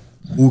phobia?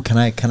 Ooh, can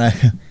I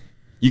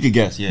You could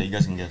guess. Yeah, you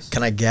guys can guess.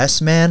 can I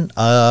guess, man?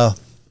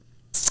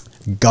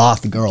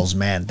 Goth girls,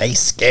 man. They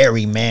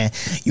scary, man.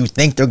 You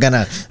think they're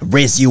gonna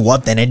raise you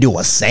up, then they do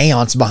a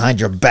seance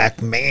behind your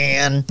back,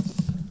 man.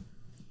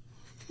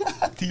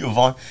 Theo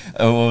Vaughn.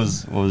 What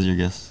was your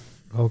guess?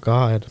 Oh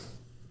God.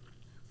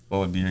 What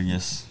would be your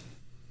guess?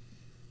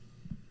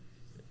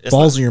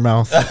 Balls in your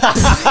mouth.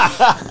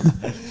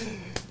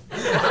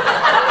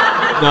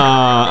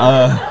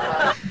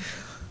 Nah.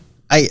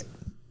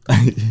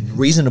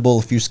 Reasonable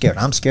if you're scared.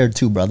 I'm scared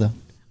too, brother.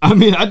 I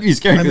mean, I'd be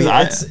scared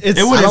because it's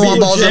I don't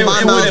want balls in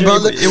my mouth,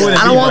 brother.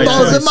 I don't want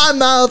balls in my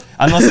mouth.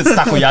 Unless it's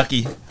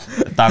takoyaki.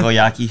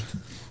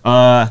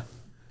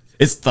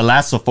 It's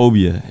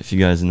thalassophobia, if you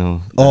guys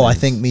know. Oh, I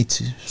think me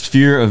too. It's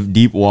fear of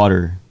deep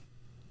water.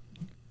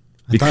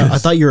 I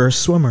thought you were a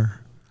swimmer.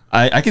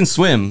 I can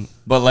swim,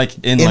 but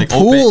like in like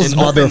pools, in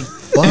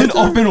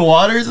open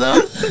waters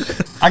though.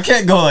 I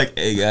can't go like,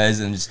 hey guys,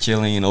 I'm just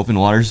chilling in open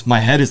waters. My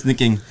head is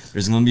thinking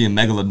there's gonna be a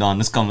megalodon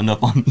that's coming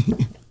up on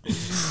me.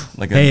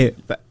 Like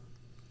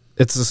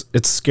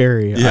it's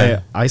scary.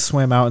 Yeah. I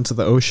swam out into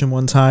the ocean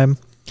one time,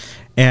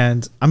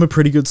 and I'm a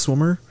pretty good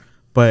swimmer,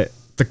 but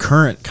the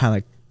current kind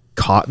of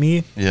caught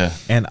me. Yeah.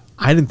 And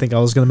I didn't think I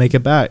was gonna make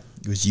it back.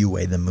 It was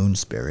Yue, the moon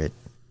spirit.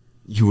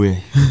 Yue.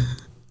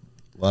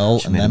 Well,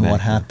 She and made it then back, what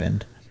though.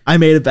 happened? I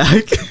made it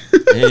back.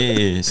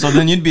 Hey, so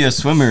then you'd be a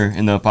swimmer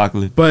in the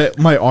apocalypse. But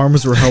my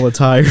arms were hella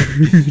tired.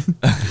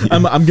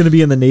 I'm gonna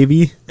be in the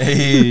Navy.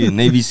 Hey,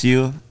 Navy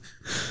SEAL,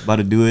 about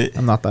to do it.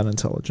 I'm not that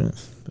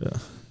intelligent. Yeah.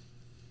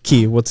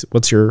 Key, what's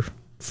your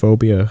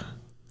phobia?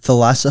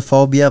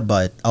 Thalassophobia,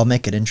 but I'll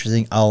make it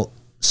interesting. I'll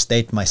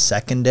state my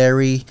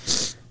secondary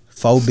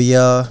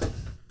phobia.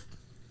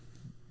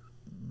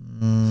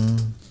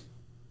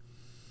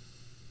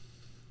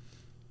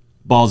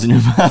 Balls in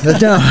your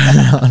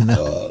mouth.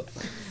 No.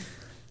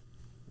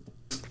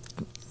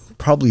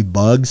 Probably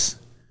bugs,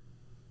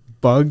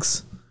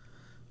 Bugs?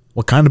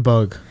 What kind of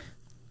bug?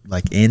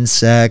 like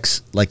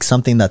insects, like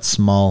something that's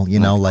small. You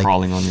know, like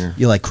crawling on your.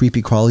 you like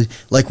creepy crawlies.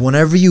 Like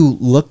whenever you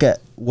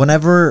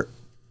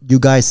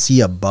guys see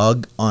a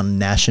bug on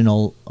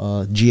National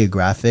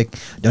Geographic,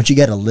 don't you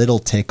get a little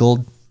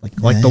tickled? Like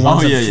the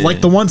ones, yeah.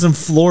 the ones in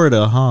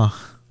Florida, huh?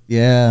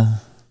 Yeah,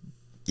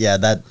 yeah.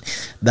 That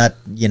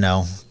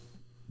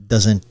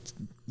doesn't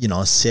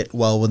sit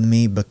well with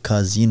me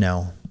because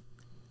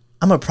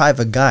I'm a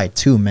private guy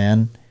too,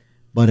 man.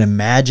 But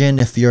imagine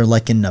if you're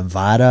like in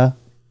Nevada,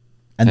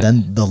 and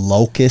then the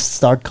locusts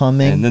start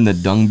coming, And then the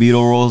dung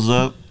beetle rolls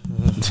up.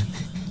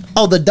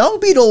 oh, the dung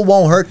beetle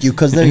won't hurt you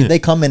because they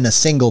come in a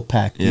single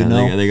pack. Yeah,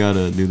 they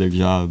gotta do their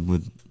job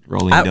with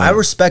rolling dung. I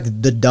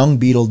respect the dung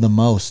beetle the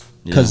most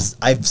because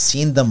I've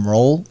seen them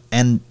roll,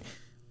 and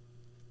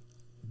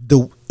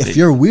if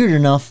you're weird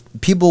enough,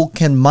 people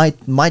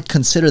might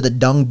consider the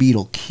dung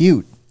beetle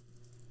cute.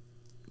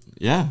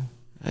 Yeah,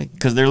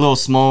 because they're little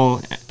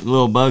small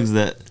little bugs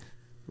that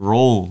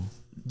roll.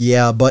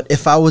 Yeah, but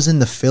if I was in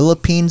the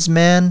Philippines,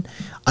 man,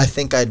 I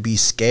think I'd be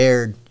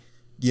scared,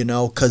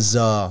 because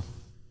I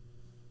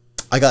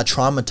got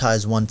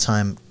traumatized one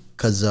time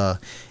because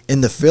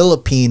in the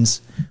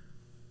Philippines,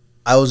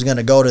 I was going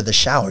to go to the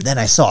shower. Then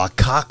I saw a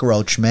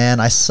cockroach, man.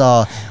 I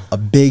saw a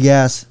big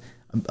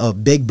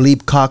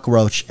bleep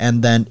cockroach,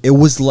 and then it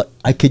was like,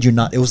 I kid you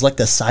not, it was like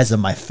the size of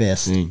my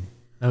fist. Dang.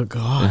 Oh, It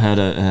God. had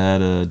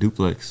a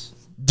duplex.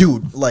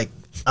 Dude, like,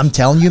 I'm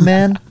telling you,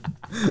 man,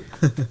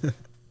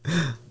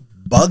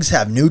 bugs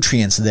have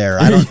nutrients there.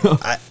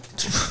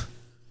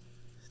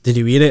 Did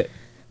you eat it?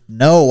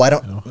 No, I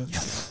don't.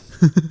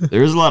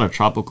 There's a lot of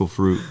tropical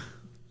fruit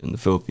in the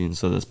Philippines,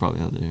 so that's probably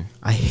how they're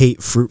I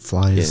hate fruit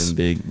flies. getting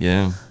big.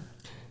 Yeah.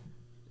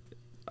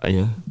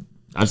 Yeah.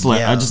 I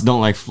just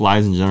don't like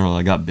flies in general.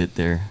 I got bit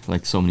there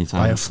like so many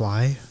By a times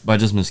fly? by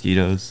just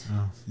mosquitoes.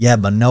 Yeah,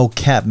 but no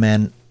cap,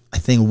 man. I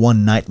think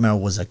one nightmare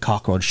was a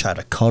cockroach try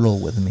to cuddle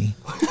with me.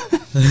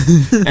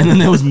 And then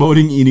there was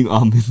Moding eating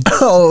almonds.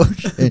 Oh,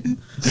 shit.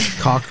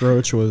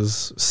 Cockroach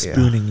was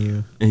spooning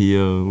you.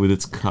 Yo, with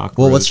its cockroach.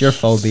 Well, what's your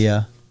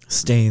phobia?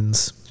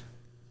 Stains.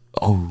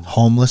 Oh,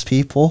 Homeless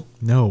people?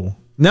 No.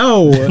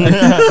 No.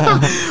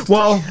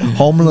 Well,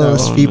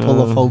 Homeless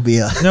people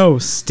phobia. no,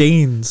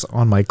 stains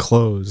on my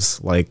clothes.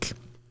 Like,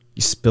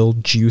 you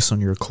spilled juice on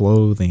your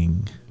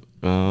clothing.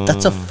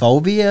 That's a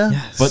phobia?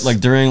 Yes. but like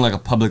during like a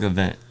public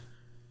event.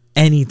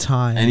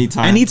 Anytime.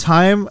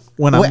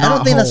 When I'm Wait, I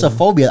don't think that's a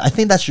phobia. I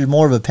think that's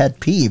more of a pet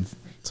peeve.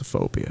 It's a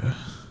phobia.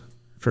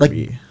 For Like,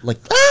 me.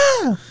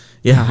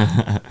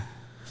 Yeah.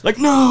 Like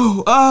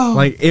no, oh,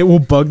 Like, it will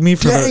bug me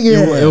for Dang it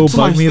will, it. it will to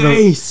bug my me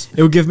face.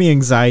 it will give me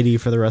anxiety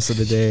for the rest of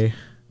the day.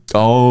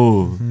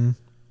 oh,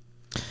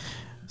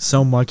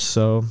 So much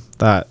so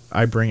that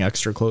I bring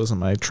extra clothes in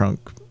my trunk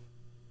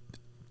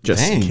just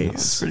dang, in that's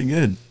case. pretty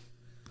good.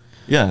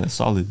 Yeah, that's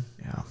solid.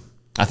 Yeah.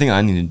 I think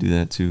I need to do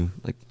that too.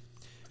 Like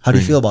How do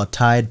you feel about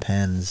Tide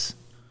pens?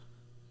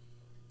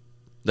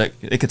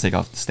 it could take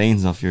off the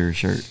stains off your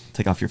shirt,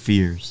 take off your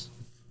fears.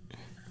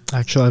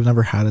 Actually, I've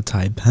never had a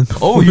Tide pen before.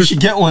 Oh, you should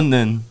get one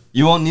then.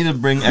 You won't need to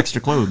bring extra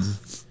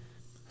clothes.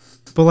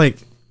 But like,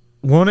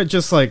 won't it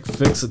just like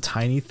fix a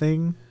tiny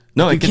thing?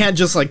 No, You can't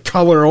just like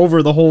color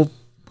over the whole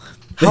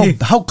thing.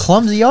 How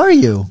clumsy are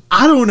you?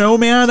 I don't know,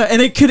 man. And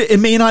it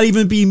may not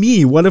even be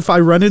me. What if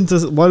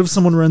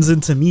someone runs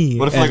into me?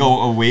 What if and- like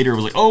a waiter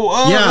was like,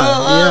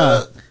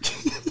 yeah.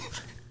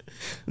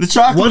 the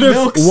chocolate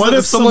milk. What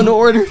if someone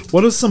ordered?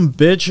 What if some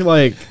bitch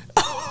like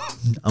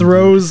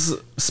throws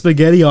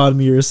spaghetti on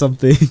me or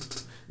something?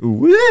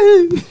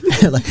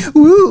 Like,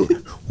 woo.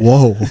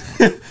 Whoa.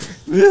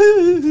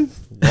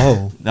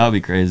 Whoa. That would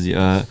be crazy.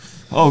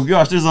 Oh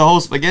gosh, there's a whole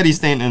spaghetti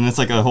stain and it's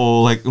like a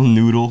whole like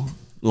noodle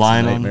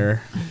line on.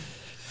 Nightmare.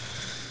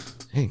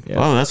 Hey, Yeah.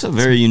 wow, that's a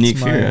very unique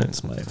fear.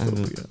 It's my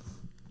phobia.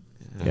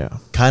 Yeah.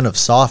 Kind of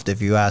soft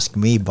if you ask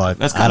me, but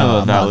That's I kind don't of know,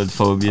 a I'm not- valid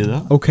phobia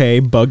though.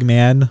 Okay,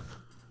 Bugman.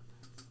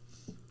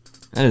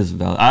 That is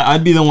valid.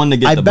 I'd be the one to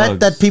get I the bet bugs.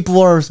 that people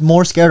are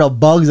more scared of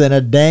bugs than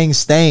a dang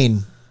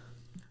stain.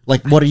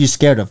 Like, what are you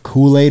scared of?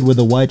 Kool-Aid with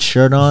a white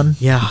shirt on?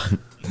 Yeah.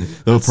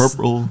 the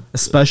purple,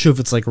 Especially if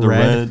it's like the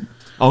red. red.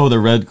 Oh, the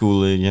red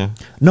Kool-Aid, yeah.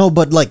 No,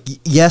 but like,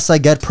 yes, I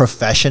get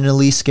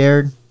professionally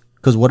scared.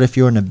 Because what if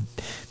you're in a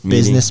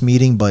business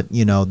meeting, but,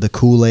 the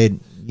Kool-Aid,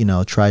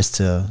 tries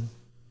to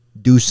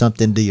do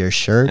something to your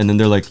shirt? And then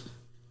they're like,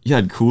 you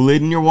had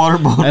Kool-Aid in your water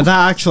bottle? And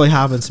that actually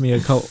happened to me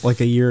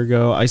a year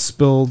ago. I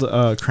spilled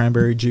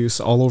cranberry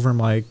juice all over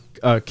my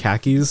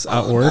khakis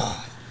at work.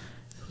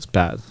 It was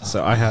bad.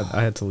 So I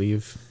had to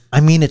leave. I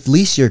mean, at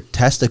least your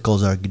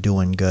testicles are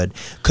doing good.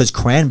 Because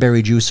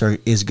cranberry juice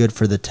is good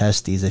for the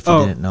testes, if you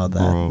Oh, didn't know that.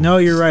 bro. No,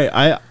 you're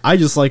right. I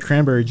just like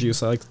cranberry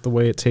juice. I like the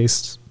way it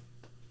tastes.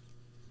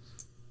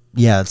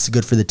 Yeah, it's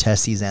good for the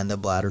testes and the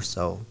bladder,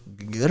 so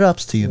good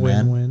ups to you,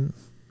 man. Win-win.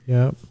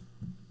 Yep.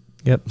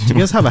 Yep. Do you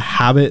guys have a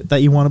habit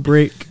that you want to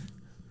break?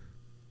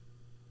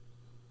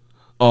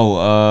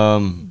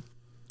 Oh,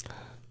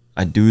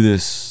 I do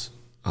this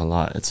a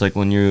lot. It's like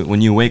when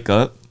you wake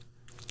up,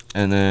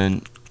 and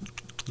then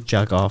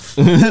Jack off.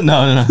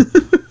 no.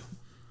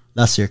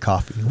 That's your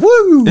coffee.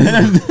 Woo!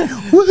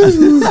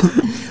 Woo!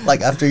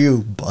 Like after you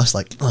bust,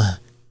 like,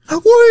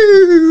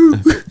 woo!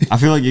 I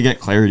feel like you get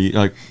clarity.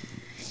 Like,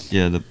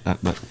 yeah,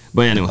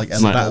 but anyway, Like,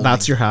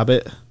 That's your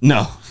habit.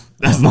 no,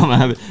 that's not my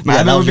habit. My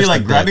Yeah, that habit was would be just like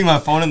a bit. grabbing my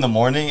phone in the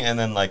morning and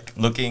then like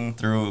looking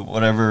through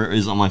whatever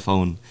is on my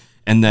phone,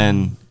 and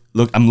then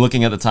I'm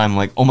looking at the time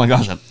like, oh my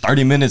gosh,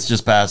 30 minutes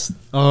just passed.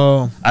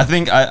 Oh, I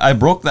think I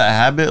broke that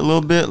habit a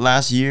little bit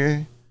last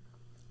year,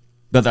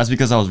 but that's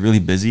because I was really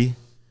busy.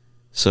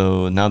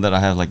 So now that I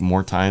have like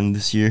more time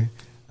this year,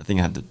 I think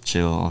I have to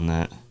chill on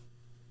that.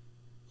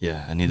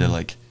 Yeah, I need to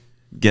like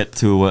get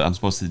to what I'm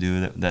supposed to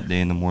do that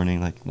day in the morning,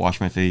 like wash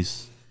my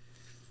face,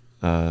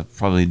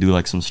 probably do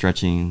like some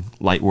stretching,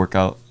 light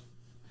workout,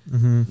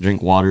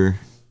 drink water,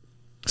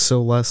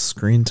 so less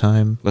screen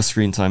time. less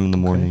screen time in the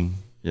morning.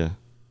 Yeah.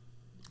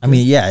 I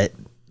mean, yeah,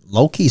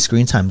 low key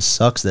screen time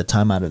sucks that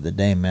time out of the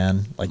day,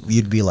 man. Like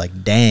you'd be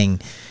like, dang,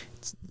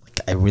 it's like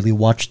I really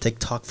watched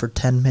TikTok for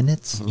 10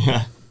 minutes,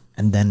 Yeah.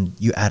 and then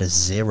you add a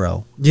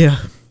 0, Yeah.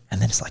 and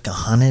then it's like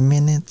 100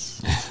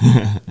 minutes.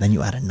 Then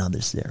you add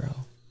another 0.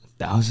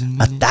 1,000 A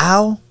minutes?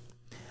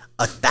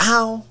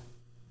 thou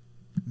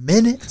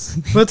minutes.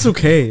 But it's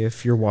okay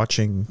if you're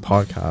watching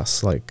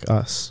podcasts like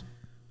us.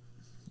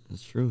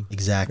 That's true.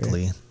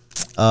 Exactly.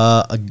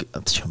 A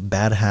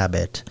bad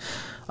habit.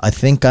 I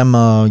think I'm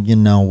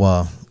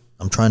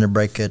I'm trying to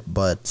break it,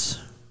 but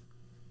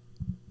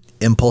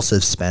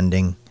impulsive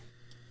spending.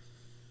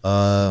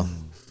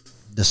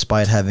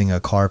 Despite having a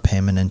car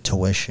payment and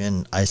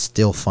tuition, I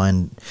still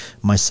find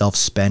myself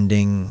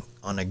spending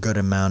on a good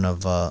amount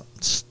of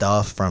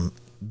stuff, from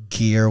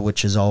gear,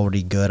 which is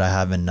already good, I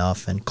have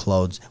enough, and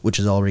clothes, which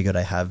is already good,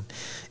 I have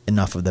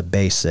enough of the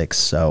basics.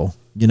 So,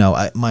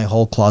 my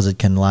whole closet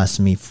can last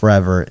me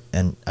forever,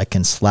 and I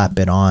can slap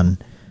it on,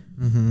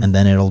 and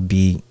then it'll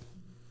be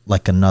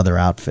like another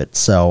outfit.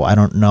 So I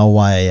don't know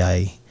why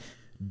I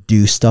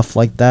do stuff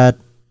like that.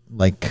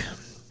 Like,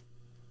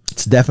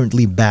 it's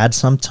definitely bad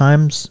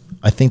sometimes.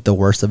 I think the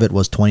worst of it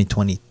was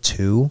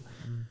 2022.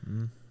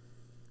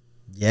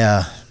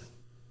 Yeah.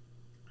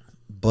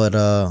 But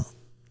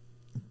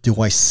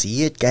do I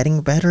see it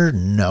getting better?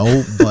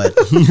 No, but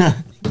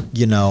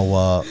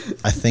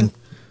I think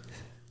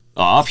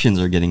The options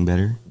are getting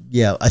better.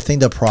 I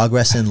think the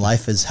progress in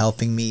life is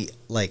helping me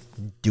like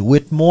do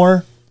it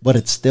more, but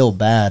it's still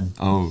bad.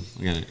 Oh,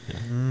 I get it.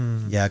 Yeah.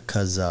 Yeah,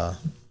 because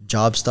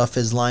job stuff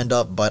is lined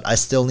up, but I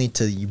still need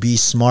to be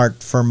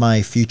smart for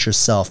my future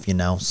self,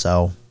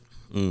 so.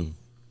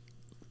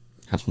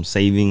 Have some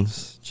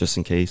savings just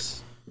in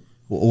case.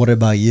 What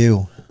about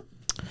you?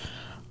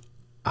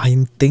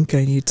 I think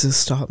I need to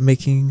stop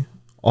making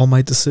all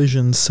my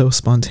decisions so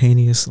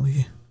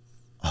spontaneously.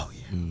 Oh,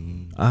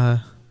 yeah.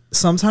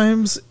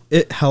 Sometimes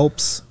it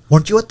helps.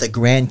 Weren't you at the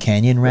Grand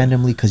Canyon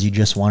randomly because you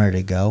just wanted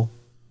to go?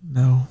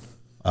 No.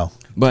 Oh.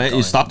 But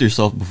you stopped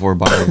yourself before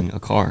buying a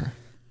car.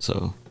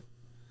 So.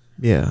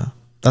 Yeah.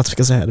 That's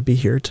because I had to be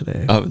here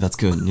today. Oh, that's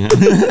good. Yeah.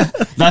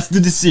 That's the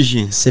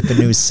decision. Sippin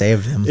News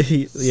saved him.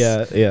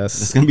 Yeah, yes.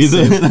 That's gonna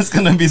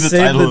be the Save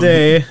title the of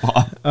day.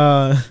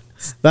 pod.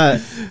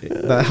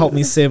 That helped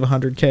me save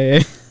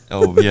 100K.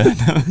 Oh yeah.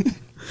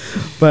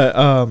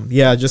 But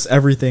yeah, just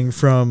everything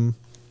from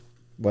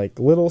like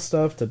little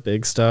stuff to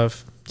big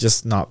stuff,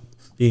 just not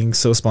being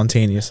so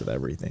spontaneous with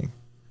everything.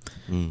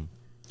 Ooh,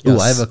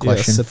 I have a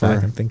question sit back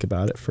for- and think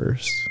about it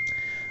first.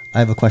 I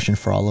have a question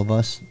for all of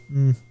us.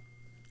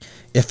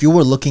 If you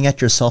were looking at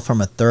yourself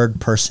from a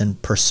third person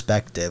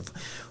perspective,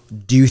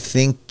 do you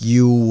think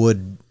you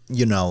would,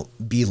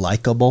 be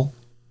likable?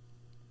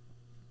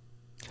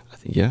 I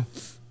think yeah.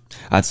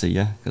 I'd say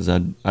yeah, because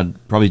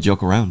I'd probably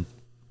joke around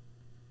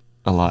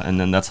a lot, and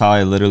then that's how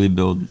I literally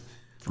build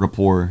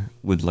rapport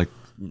with like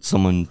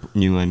someone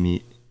new I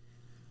meet.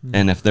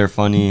 And if they're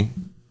funny,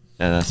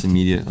 yeah, that's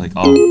immediate. Like,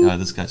 oh yeah,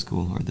 this guy's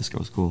cool, or this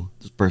girl's cool,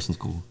 this person's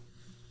cool.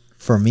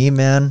 For me,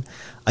 man,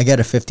 I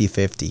get a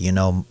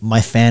 50-50.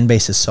 My fan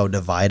base is so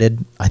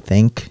divided, I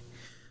think.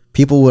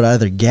 People would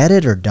either get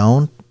it or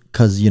don't,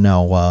 because,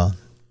 They're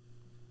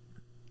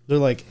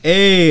like,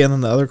 hey, and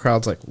then the other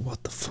crowd's like,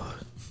 what the fuck?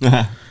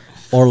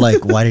 or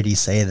like, why did he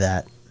say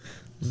that?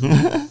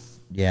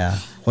 Yeah.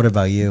 What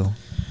about you?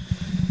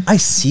 I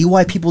see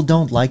why people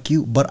don't like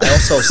you, but I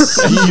also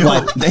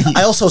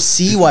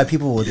see why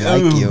people would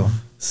like you.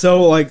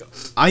 So like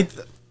I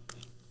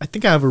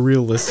think I have a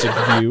realistic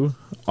view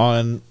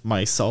on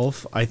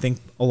myself. I think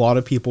a lot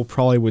of people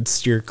probably would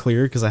steer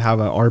clear because I have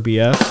a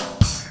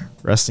RBF,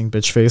 resting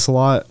bitch face, a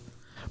lot.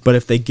 But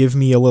if they give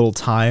me a little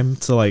time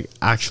to like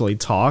actually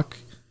talk,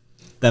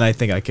 then I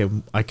think I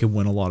could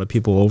win a lot of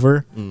people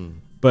over.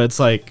 But it's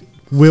like,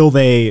 do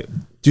they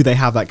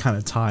have that kind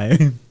of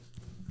time?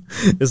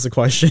 Is the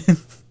question.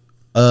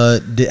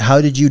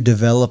 How did you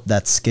develop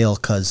that skill?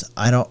 Because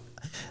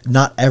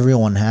not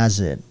everyone has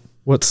it.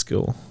 What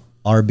skill?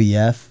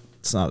 RBF.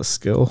 It's not a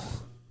skill.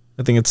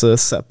 I think it's a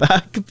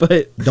setback,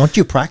 but Don't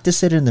you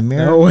practice it in the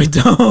mirror? no, I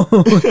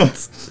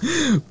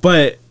don't.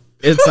 But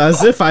it's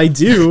as if I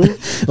do.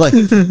 Like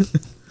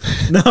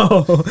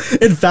No,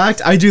 in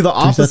fact, I do the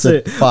that's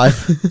a opposite.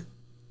 5.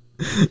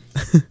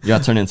 You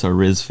gotta turn it into a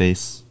Riz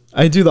face.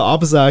 I do the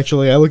opposite,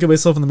 actually. I look at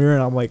myself in the mirror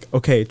and I'm like,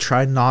 okay,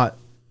 try not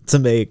to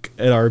make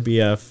an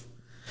RBF.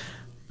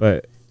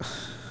 But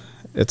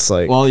it's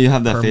like, Well, you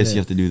have that face. permanent. You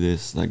have to do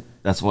this. Like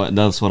that's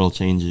what'll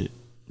change it.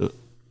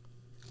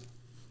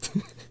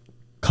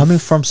 Coming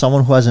from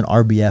someone who has an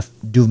RBF,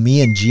 do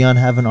me and Gian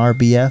have an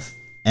RBF?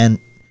 And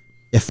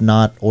if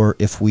not, or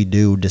if we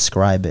do,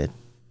 describe it.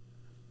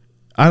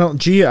 I don't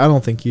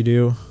think you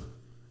do.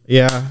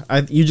 Yeah,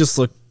 you just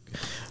look,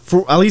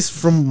 for at least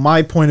from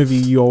my point of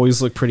view, you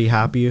always look pretty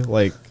happy.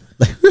 Like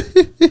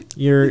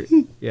you're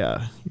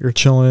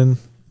chilling.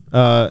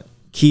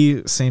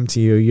 Key, same to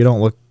you. You don't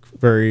look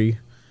very.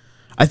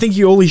 I think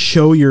you only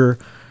show your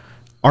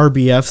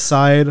RBF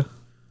side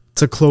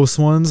to close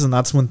ones, and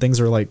that's when things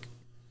are like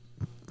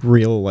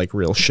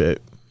real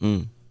shit.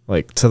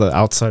 Like to the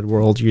outside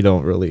world, you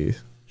don't really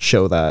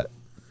show that.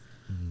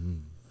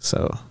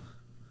 So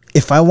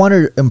If I want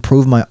to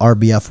improve my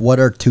RBF, what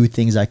are 2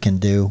 things I can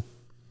do?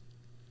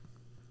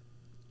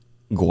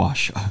 Gua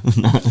sha.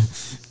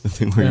 The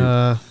thing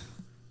where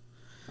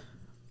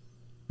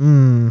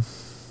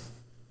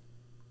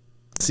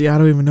see, I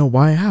don't even know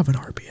why I have an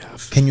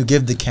RBF. Can you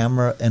give the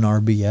camera an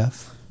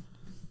RBF?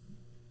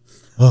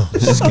 Oh,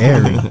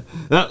 scary.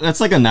 that's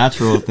like a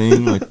natural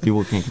thing. Like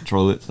people can't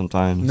control it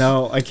sometimes.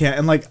 No, I can't.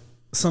 And like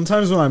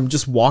sometimes when I'm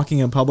just walking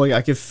in public,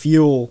 I could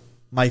feel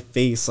my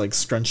face like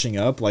scrunching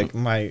up, like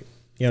my,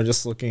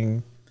 just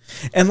looking.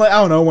 And like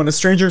I don't know, when a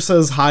stranger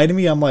says hi to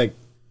me, I'm like,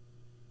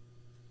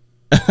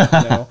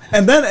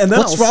 and then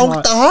What's I'll wrong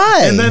with the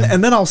hi?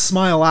 And then I'll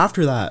smile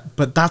after that.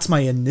 But that's my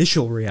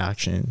initial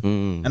reaction,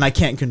 and I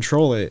can't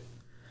control it.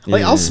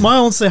 Like I'll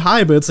smile and say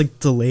hi, but it's like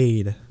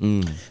delayed.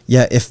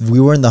 Yeah, if we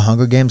were in the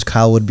Hunger Games,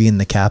 Kyle would be in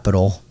the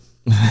Capitol.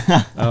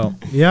 Oh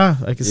yeah,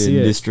 I can see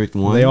it. District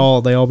 1. They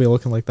all be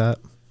looking like that.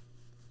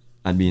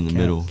 I'd be in the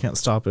middle. Can't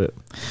stop it.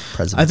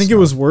 President I think it Snow.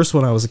 was worse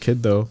when I was a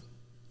kid, though.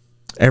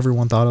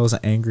 Everyone thought I was an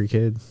angry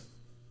kid.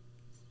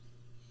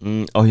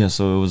 Oh yeah,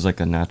 so it was like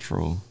a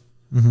natural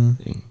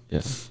thing.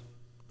 Yeah,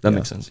 that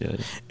makes sense. Yeah.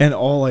 And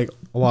all like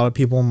a lot of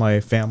people in my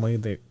family,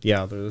 they're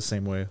the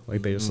same way.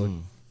 Like they just like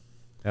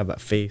have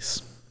that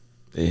face.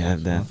 They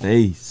have that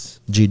face.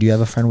 G, do you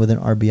have a friend with an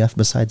RBF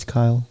besides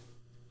Kyle?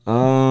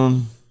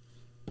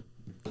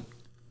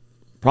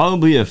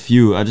 Probably a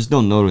few. I just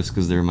don't notice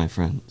because they're my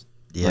friends.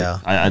 Yeah.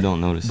 Like, I don't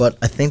notice. But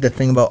I think the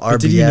thing about RBF...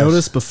 But did you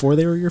notice before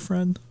they were your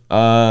friend?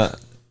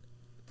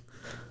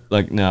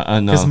 Like no.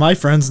 Because my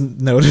friends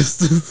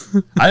noticed.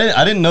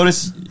 I didn't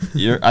notice.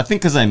 I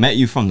think because I met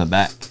you from the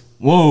back.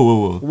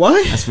 Whoa.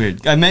 What? That's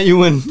weird. I met you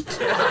when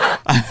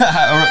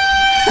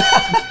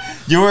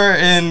you were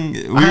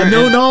in. I had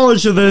no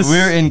knowledge of this. We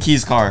were in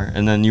Key's car,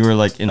 and then you were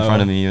like in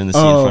front of me. You're in the seat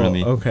in front of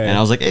me. Okay. And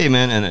I was like, "Hey,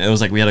 man!" And it was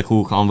like we had a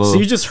cool combo. So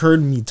you just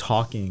heard me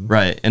talking,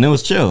 right? And it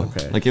was chill.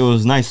 Okay. Like it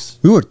was nice.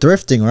 We were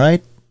thrifting,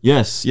 right?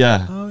 Yes.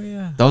 Yeah. Oh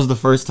yeah. That was the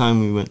first time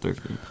we went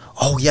thrifting.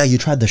 Oh, yeah, you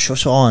tried the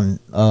Szechuan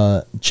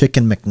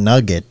chicken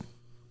McNugget.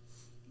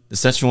 The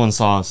Szechuan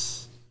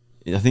sauce.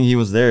 I think he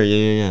was there.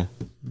 Yeah.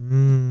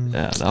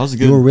 Yeah, that was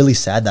good. You were really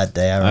sad that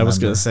day, I remember. I was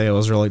gonna say I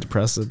was really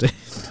depressed that day.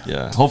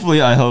 Yeah.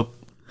 Hopefully, I help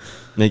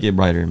make it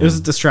brighter. Man. It was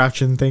a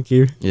distraction. Thank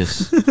you.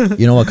 Yes.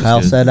 You know what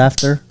Kyle good. said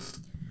after?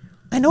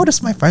 I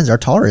noticed my friends are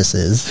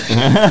Tauruses.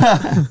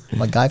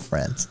 My guy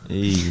friends.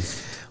 Hey.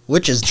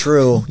 Which is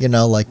true. You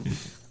know, like,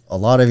 a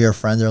lot of your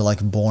friends are,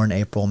 like, born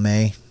April,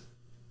 May.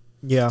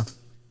 Yeah.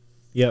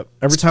 Yep.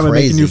 Every It's time I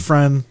make a crazy. new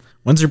friend,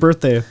 when's your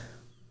birthday?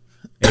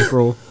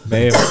 April,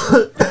 May.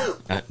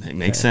 It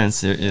makes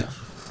sense. It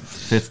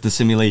fits the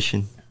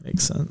simulation.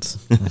 Makes sense.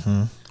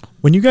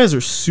 When you guys are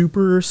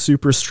super,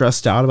 super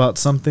stressed out about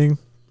something,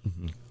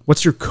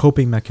 what's your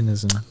coping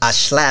mechanism? I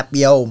slap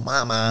yo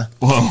mama.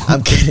 Whoa.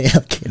 I'm kidding.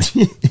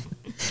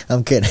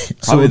 I'm kidding.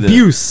 So Probably the-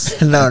 abuse.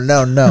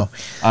 No.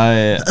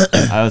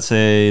 I would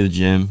say the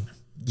gym.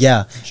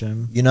 Yeah.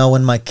 Jim. You know,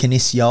 in my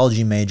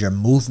kinesiology major,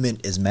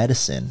 movement is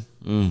medicine.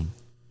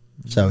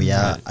 So,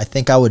 yeah, I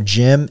think I would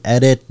gym,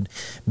 edit,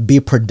 be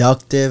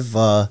productive.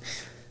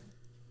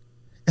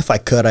 If I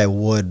could, I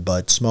would,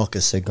 but smoke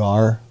a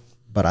cigar.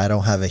 But I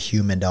don't have a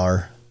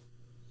humidor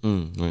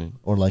Right.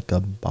 or like a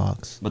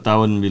box. But that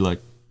wouldn't be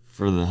like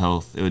for the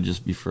health. It would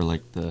just be for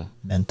like the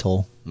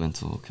Mental.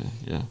 mental. Okay.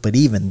 Yeah. But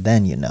even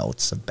then, you know,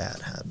 it's a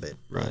bad habit.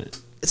 Right.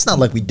 It's not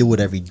like we do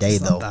it every day,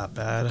 It's though. not that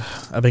bad.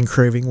 I've been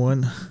craving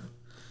one.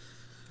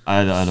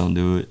 I don't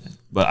do it.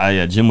 But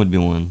yeah, gym would be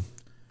one.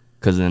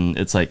 Because then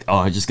it's like, oh,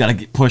 I just got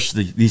to push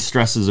these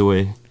stresses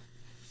away.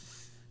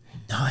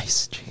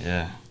 Nice.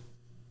 Yeah.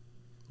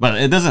 But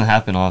it doesn't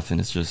happen often.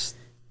 It's just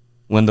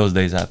when those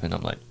days happen,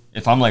 I'm like,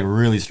 if I'm like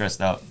really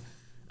stressed out,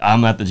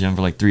 I'm at the gym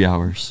for like 3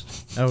 hours.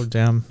 Oh,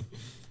 damn.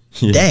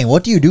 Yeah. Dang,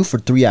 what do you do for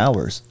 3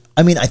 hours?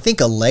 I mean, I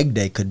think a leg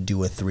day could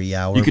do a 3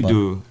 hour. You could but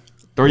do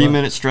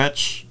 30-minute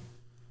stretch,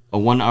 a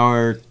 1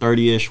 hour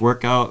 30-ish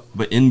workout,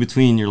 but in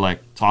between you're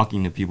like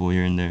talking to people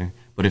here and there.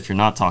 But if you're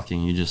not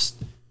talking, you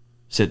just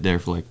sit there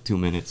for like 2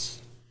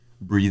 minutes,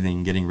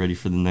 breathing, getting ready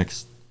for the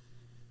next.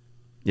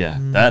 Yeah,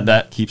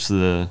 that keeps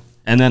the.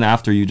 And then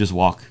after you just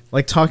walk.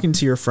 Like talking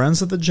to your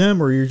friends at the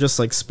gym, or you're just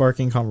like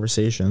sparking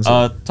conversations?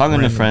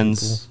 Talking to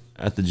friends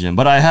at the gym,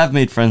 but I have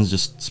made friends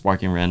just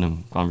sparking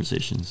random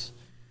conversations.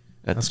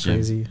 That's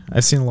crazy.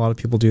 I've seen a lot of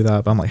people do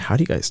that, but I'm like, how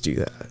do you guys do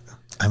that?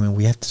 I mean,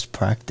 we have to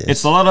practice.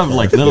 It's a lot of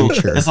like little.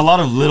 It's a lot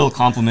of little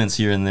compliments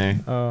here and there.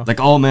 Like,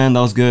 oh man,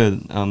 that was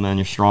good. Oh man,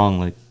 you're strong.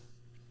 Like,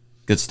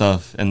 good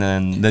stuff. And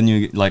then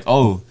you like,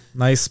 oh,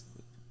 nice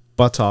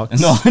buttocks.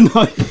 No.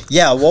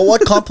 Yeah. Well,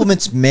 what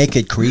compliments make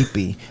it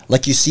creepy?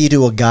 Like you see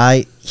to a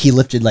guy, he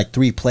lifted like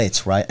 3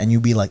 plates, right? And you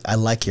be like, I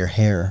like your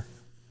hair.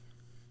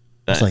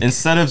 Like,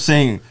 instead of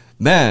saying,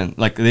 man,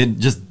 like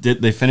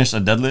they finished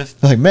a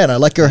deadlift. Like, man, I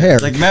like your hair.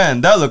 Like,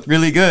 man, that looked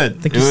really good. I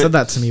think you said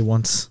that to me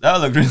once.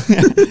 That looked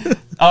really.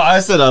 Oh,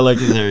 I said I like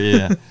his hair.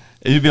 Yeah.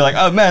 And you'd be like,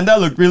 oh man,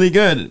 that looked really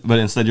good. But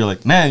instead you're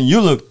like, man,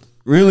 you look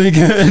really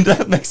good.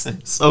 That makes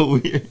it so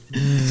weird.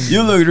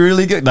 You looked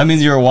really good. That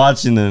means you're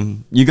watching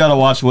them. You gotta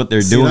watch what they're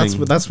doing.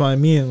 That's what I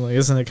mean. Like,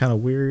 isn't it kind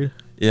of weird?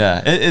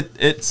 Yeah.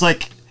 It's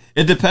like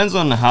it depends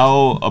on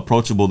how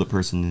approachable the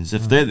person is.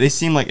 If they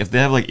seem like if they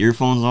have like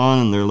earphones on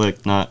and they're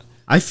like not.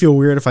 I feel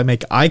weird if I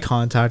make eye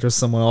contact with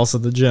someone else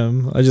at the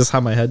gym. I just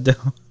have my head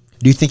down.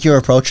 Do you think you're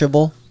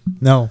approachable?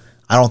 No.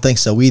 I don't think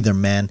so either,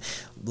 man.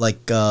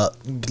 Like,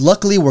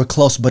 luckily we're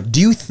close, but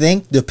do you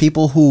think the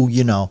people who,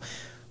 you know,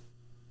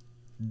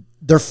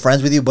 they're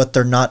friends with you, but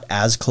they're not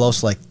as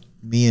close like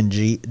me and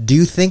G, do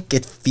you think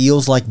it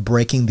feels like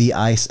breaking the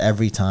ice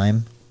every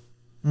time?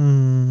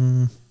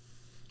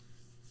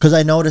 Because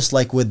I noticed,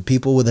 like, with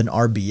people with an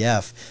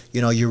RBF,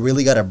 you know, you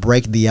really got to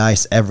break the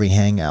ice every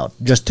hangout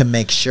just to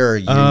make sure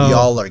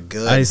y'all are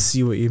good. I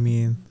see what you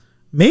mean.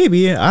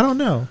 Maybe. I don't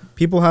know.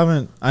 People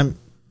haven't...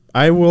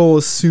 I will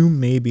assume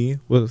maybe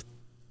with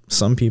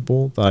some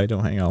people that I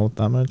don't hang out with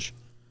that much.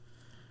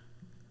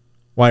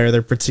 Why are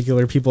there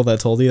particular people that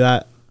told you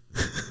that?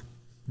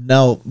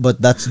 No,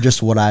 but that's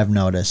just what I've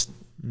noticed.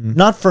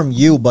 Not from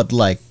you, but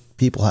like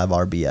people have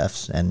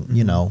RBFs, and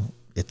you know,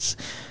 it's.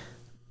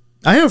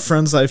 I have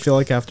friends that I feel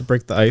like I have to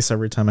break the ice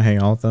every time I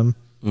hang out with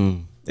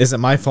them. Is it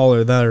my fault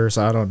or theirs?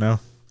 I don't know.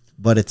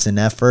 But it's an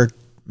effort,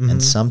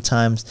 and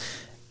sometimes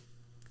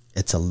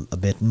it's a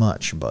bit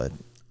much. But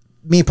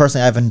me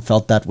personally, I haven't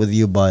felt that with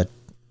you, but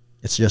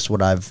it's just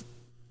what I've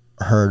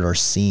heard or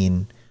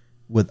seen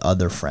with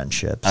other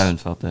friendships. I haven't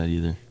felt that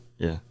either.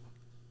 Yeah.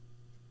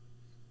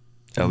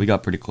 Yeah, we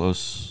got pretty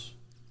close.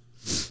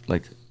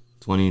 Like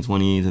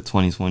 2020 to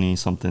 2020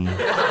 something. Why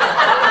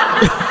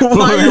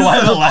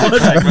the laugh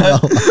track, bro?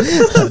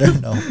 I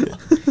don't know.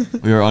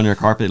 We were on your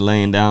carpet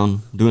laying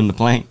down doing the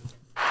plank.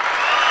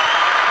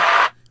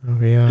 Oh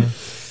yeah.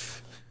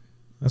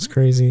 That's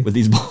crazy. With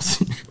these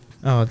balls.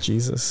 Oh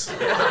Jesus.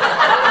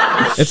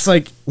 It's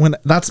like when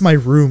that's my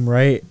room,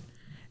 right?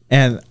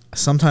 And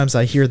sometimes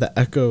I hear the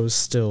echoes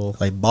still.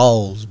 Like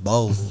balls.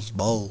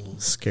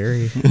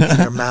 Scary. In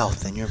your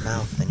mouth, in your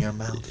mouth, in your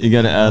mouth. You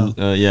gotta add,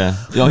 yeah.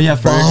 Oh, you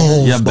have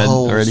balls, you have bed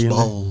already.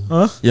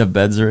 Huh? You have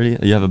beds already.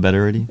 You have a bed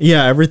already.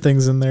 Yeah,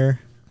 everything's in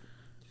there.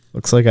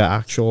 Looks like an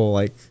actual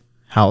like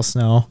house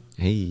now.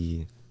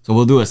 Hey, so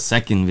we'll do a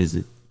second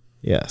visit.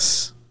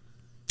 Yes.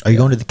 Are you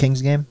going to the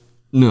Kings game?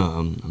 No,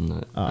 I'm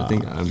not. I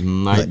think I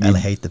might. I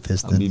hate the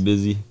Pistons. I'll be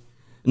busy.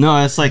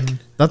 No, it's like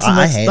that's the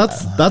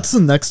next. That's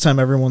the next time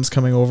everyone's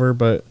coming over,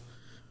 but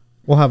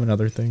we'll have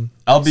another thing.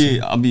 I'll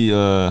be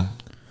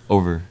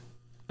over.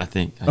 I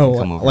think. I can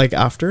come over. Like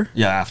after?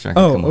 Yeah, after. I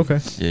can come okay.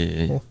 Over.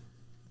 Yeah. Cool.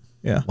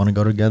 Yeah. Want to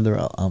go together?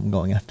 I'm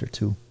going after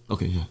too.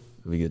 Okay, yeah,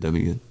 that'd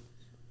be good.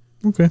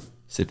 Okay.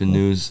 Sippin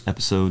News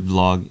episode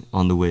vlog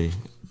on the way.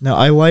 Now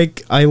I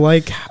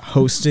like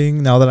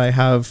hosting now that I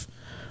have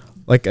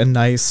like a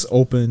nice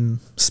open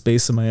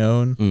space of my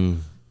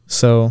own.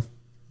 So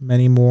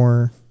many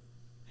more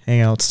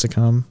hangouts to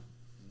come,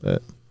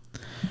 but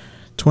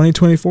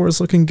 2024 is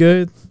looking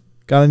good.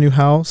 Got a new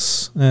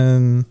house,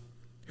 and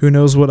who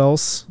knows what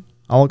else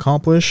I'll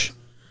accomplish.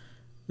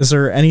 Is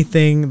there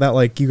anything that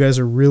like you guys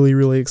are really,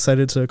 really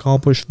excited to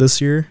accomplish this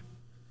year?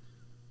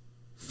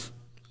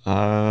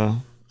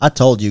 I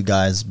told you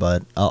guys,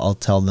 but I'll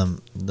tell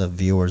them, the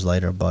viewers,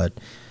 later. But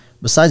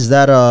besides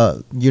that,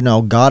 you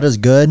know, God is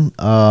good.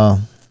 I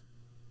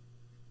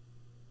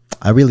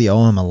really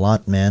owe him a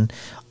lot, man.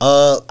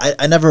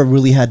 I never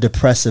really had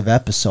depressive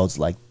episodes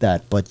like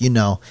that, but you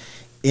know,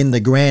 in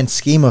the grand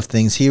scheme of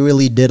things, he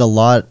really did a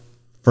lot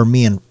for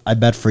me, and I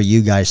bet for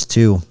you guys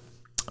too.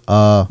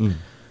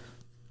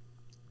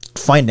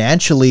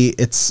 Financially,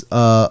 it's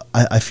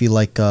I feel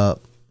like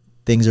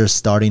things are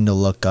starting to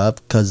look up,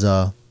 because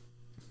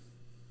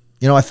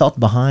you know, I felt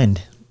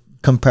behind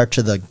compared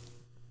to the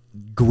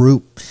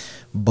group,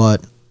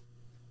 but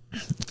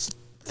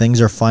things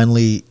are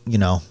finally, you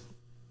know,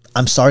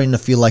 I'm starting to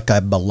feel like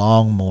I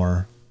belong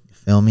more. You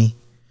feel me?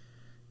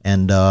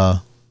 And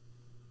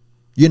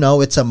you know,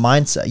 it's a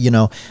mindset. You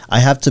know, I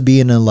have to be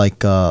in a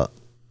like a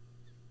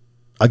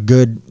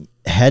good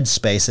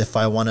headspace if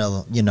I want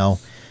to,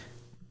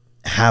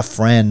 have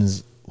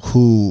friends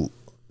who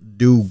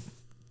do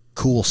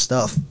cool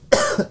stuff.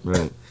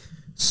 Right.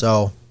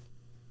 So,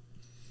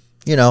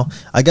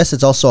 I guess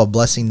it's also a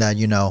blessing that,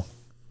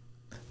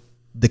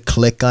 the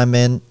clique I'm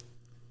in,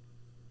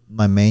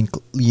 my main,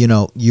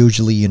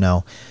 usually,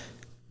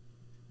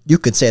 you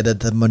could say that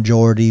the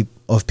majority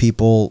of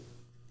people,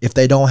 if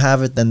they don't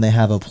have it, then they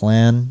have a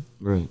plan.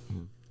 Right.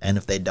 And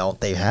if they don't,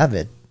 they have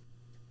it.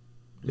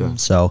 Yeah.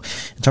 So,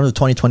 in terms of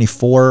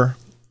 2024,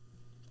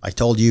 I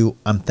told you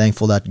I'm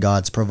thankful that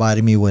God's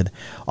provided me with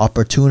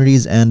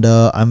opportunities, and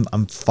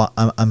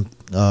Sippin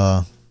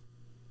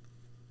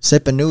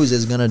News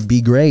is gonna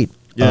be great.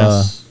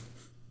 Yes.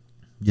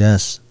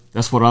 Yes.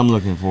 That's what I'm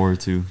looking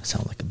forward to. I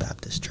sound like a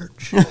Baptist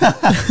church.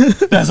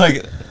 That's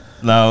like,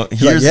 now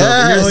here's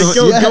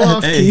go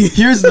off, hey, key.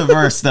 here's the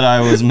verse that I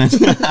was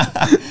mentioning.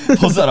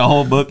 Pulls out a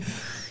whole book.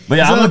 But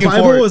yeah, Is I'm that a looking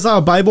Bible? forward. Is that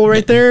a Bible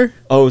right there?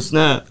 Oh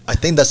snap! I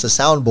think that's a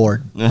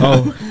soundboard.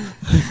 Oh.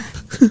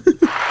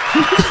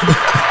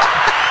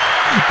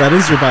 That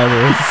is your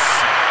Bible.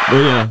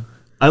 But yeah,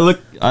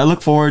 I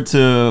look forward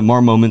to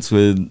more moments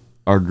with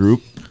our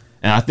group,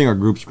 and I think our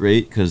group's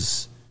great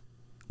because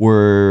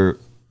we're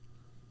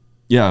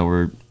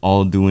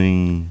all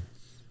doing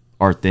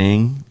our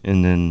thing,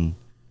 and then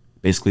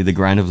basically the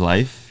grind of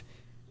life,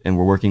 and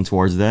we're working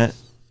towards that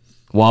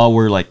while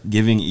we're like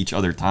giving each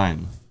other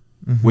time,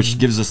 which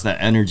gives us that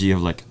energy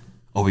of like,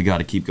 oh, we got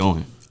to keep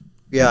going.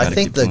 Yeah, I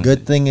think the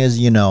good thing is,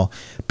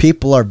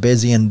 people are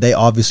busy and they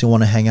obviously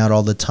want to hang out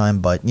all the time,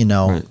 but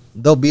Right.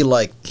 they'll be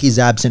like, he's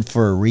absent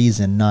for a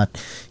reason, not,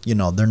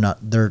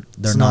 they're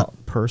It's not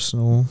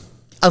personal.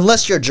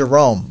 unless you're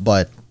Jerome,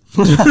 but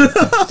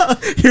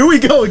Here we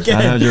go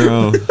Shout out again.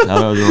 Jerome. Shout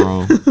out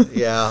Jerome.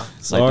 yeah,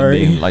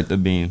 Sorry. Like the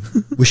beam.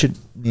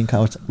 me and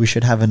Kyle, we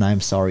should have an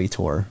I'm sorry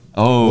tour.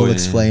 Oh, We'll yeah.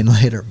 explain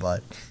later,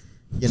 but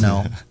But you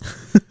know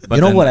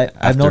then what I've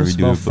after noticed we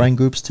do about it, friend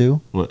groups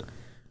too? What?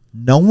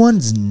 No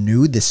one's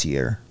new this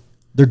year.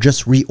 They're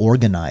just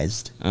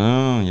reorganized.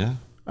 Oh yeah.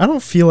 I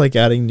don't feel like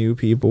adding new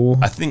people.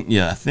 I think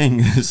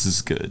this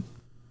is good.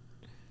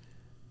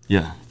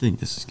 Yeah, I think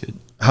this is good.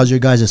 How's your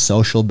guys'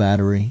 social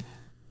battery?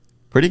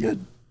 Pretty good.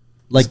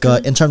 Like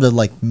in terms of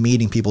like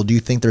meeting people, do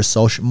you think there's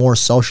more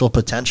social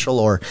potential,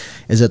 or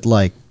is it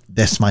like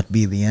this might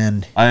be the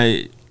end?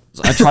 I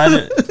tried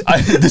it.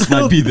 This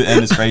might be the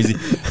end. It's crazy.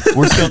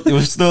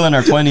 We're still in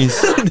our 20s.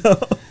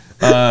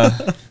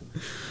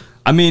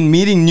 I mean,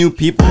 meeting new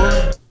people,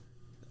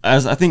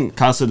 as I think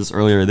Kyle said this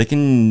earlier, they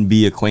can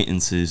be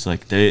acquaintances.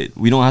 Like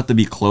we don't have to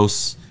be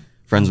close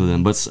friends with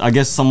them. But I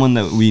guess someone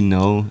that we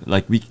know,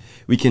 like we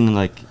can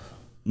like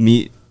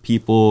meet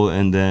people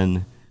and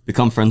then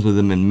become friends with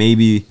them, and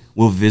maybe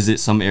we'll visit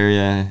some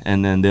area,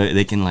 and then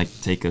they can like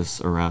take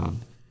us around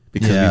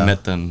because we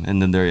met them,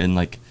 and then they're in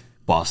like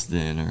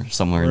Boston or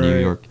somewhere in New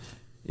Right. York.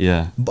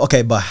 Yeah.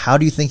 Okay, but how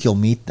do you think you'll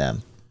meet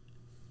them?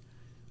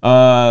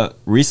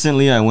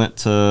 Recently I went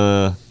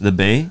to the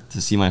Bay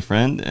to see my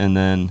friend, and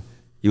then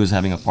he was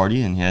having a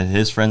party and he had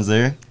his friends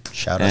there.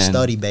 Shout out And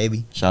Study,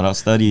 baby. Shout out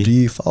Study.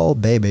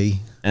 Default, baby.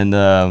 And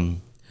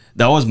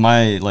that was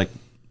my like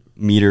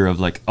meter of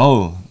like,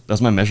 oh,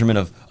 that's my measurement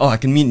of, oh, I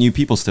can meet new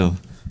people still.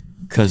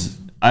 Cause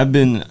I've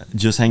been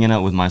just hanging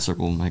out with my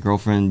circle, my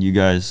girlfriend, you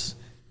guys,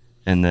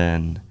 and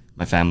then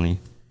my family.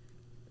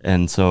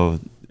 And so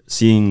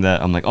seeing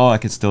that, I'm like, oh, I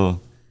could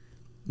still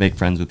make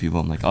friends with people.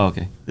 I'm like, oh,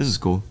 okay, this is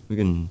cool. We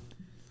can,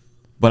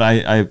 but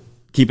I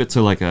keep it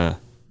to like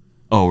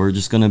we're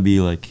just gonna be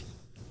like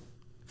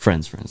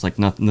friends, like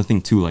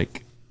nothing too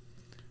like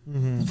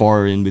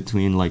far in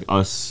between like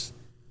us.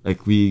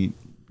 Like we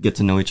get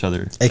to know each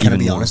other. Hey, can I even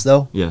be more. honest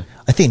though? Yeah.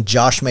 I think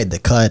Josh made the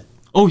cut.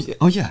 Oh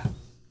yeah.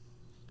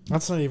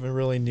 That's not even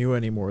really new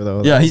anymore,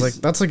 though. Yeah,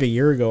 That's like a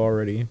year ago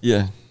already.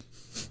 Yeah.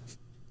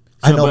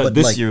 I So, know, but but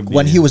this like year would be-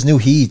 when he was new,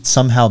 he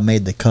somehow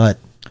made the cut.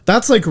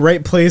 That's like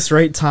right place,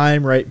 right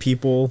time, right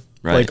people.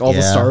 Right. Like all the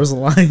Yeah. stars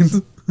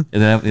aligned.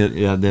 And they have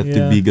to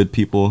Yeah. be good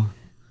people.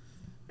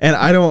 And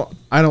I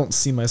don't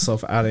see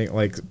myself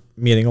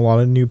meeting a lot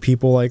of new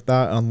people like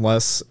that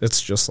unless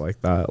it's just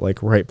like that,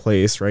 like right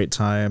place, right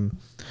time,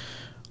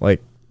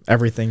 like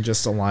everything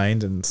just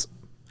aligned and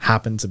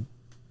happened to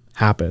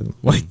happen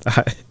like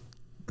that.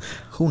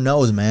 Who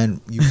knows,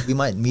 man? We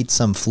might meet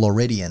some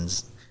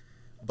Floridians,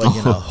 but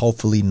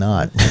hopefully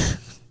not,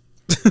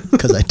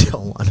 because I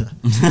don't want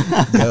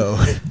to go.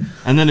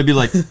 And then it'd be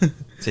like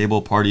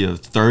table party of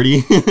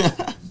 30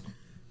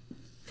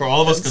 for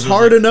all of us. It's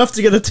hard enough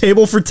to get a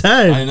table for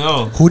 10. I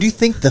know. Who do you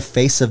think the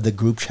face of the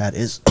group chat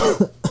is?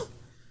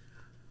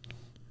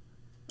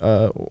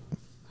 I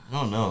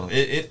don't know.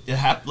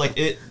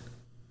 It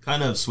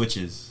kind of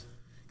switches,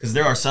 because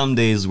there are some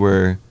days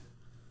where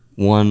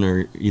one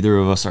or either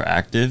of us are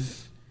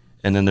active,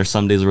 and then there's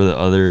some days where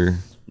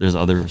there's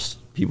other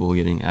people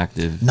getting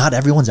active. Not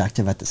everyone's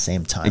active at the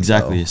same time.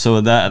 Exactly. though.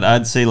 So that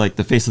I'd say like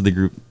the face of the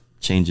group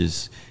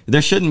changes.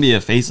 There shouldn't be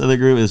a face of the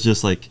group. It's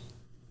just like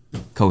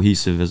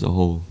cohesive as a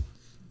whole.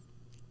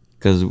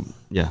 Because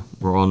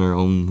we're on our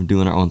own, we're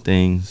doing our own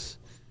things.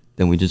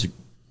 Then we just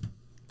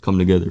come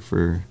together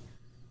for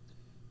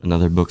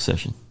another book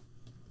session.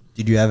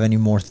 Did you have any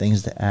more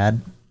things to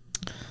add?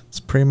 That's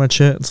pretty much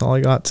it. That's all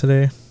I got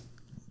today.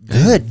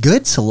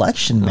 Good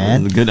selection,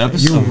 man. It was a good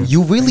episode.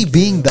 You really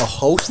being the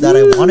host that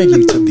I wanted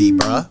you to be,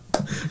 bruh.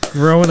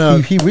 Growing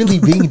up, He really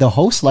being the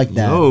host like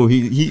that. Oh, he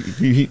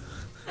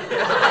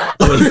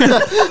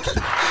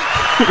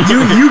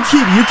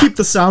you keep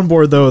the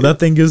soundboard though. That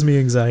thing gives me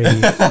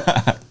anxiety.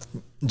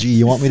 Gee,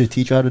 you want me to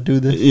teach you how to do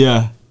this?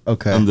 Yeah.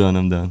 Okay. I'm done.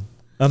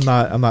 I'm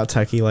not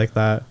techie like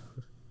that.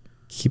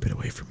 Keep it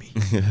away from me.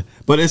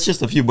 But it's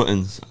just a few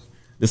buttons.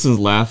 This is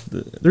laugh.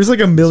 There's like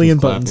a million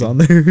buttons on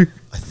there.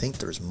 I think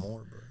there's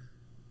more,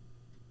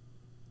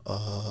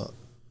 bro.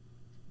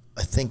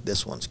 I think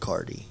this one's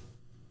Cardi.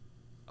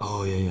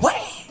 Oh yeah.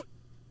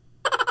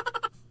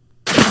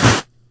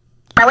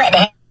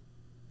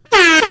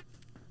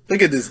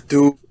 Look at this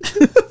dude.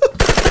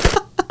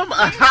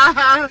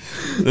 That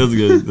was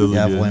good. You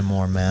have way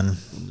more, man.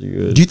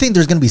 Good. Do you think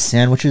there's gonna be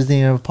sandwiches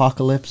in the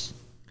apocalypse?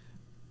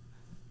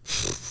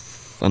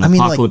 An I mean,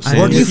 like, apocalypse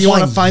where do sandwich? If you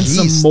want to find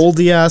yeast? some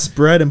moldy ass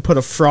bread and put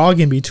a frog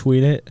in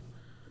between it,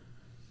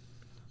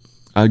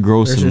 I'd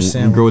grow There's your some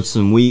sandwich.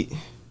 some wheat,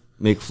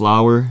 make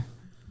flour.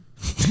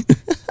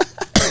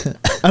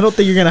 I don't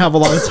think you're gonna have a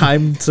lot of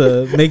time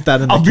to make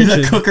that in the I'll be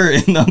kitchen. the cooker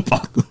in the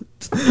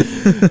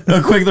apocalypse.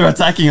 How quick they're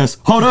attacking us.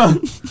 Hold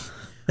on.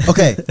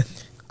 Okay,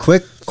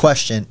 quick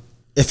question.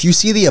 If you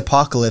see the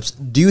apocalypse,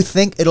 do you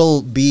think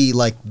it'll be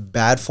like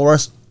bad for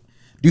us?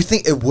 Do you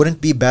think it wouldn't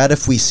be bad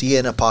if we see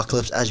an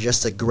apocalypse as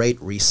just a great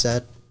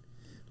reset?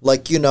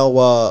 Like,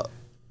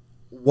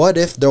 what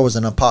if there was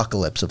an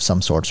apocalypse of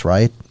some sorts,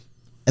 right?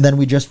 And then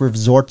we just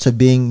resort to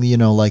being,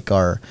 like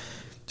our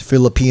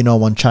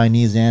Filipino and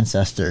Chinese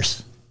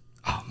ancestors.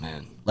 Oh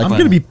man. I'm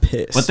gonna be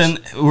pissed. But then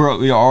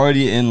we're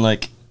already in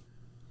like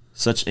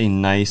such a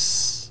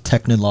nice,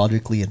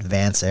 Technologically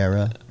advanced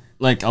era.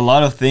 like a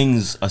lot of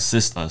things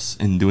assist us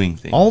in doing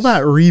things. all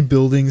that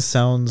rebuilding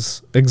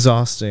sounds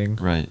exhausting.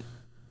 Right.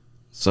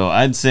 So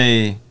I'd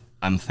say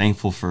I'm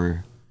thankful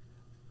for.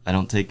 I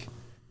don't take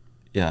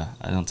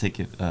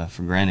it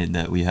for granted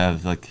that we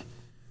have like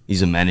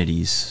these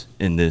amenities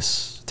in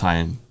this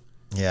time.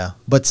 Yeah.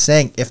 But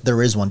saying if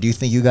there is one, do you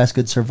think you guys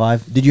could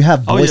survive? Did you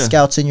have Oh, Boy yeah.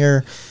 Scouts in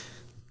your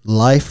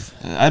life?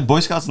 I had Boy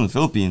Scouts in the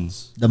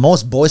Philippines. The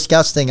most Boy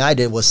Scouts thing I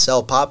did was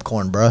sell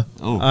popcorn, bruh.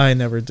 Oh, I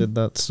never did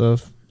that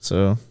stuff.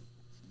 So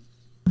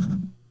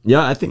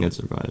yeah, I think I'd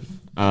survive.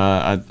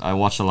 I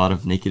watched a lot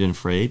of Naked and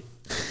Afraid.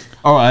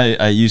 Oh,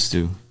 I used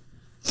to,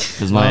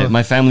 because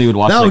my family would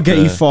watch. that'll like, get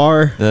you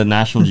far. The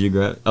National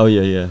Geographic. Oh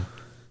yeah.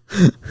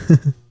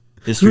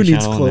 History Who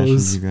needs Channel,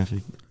 clothes? National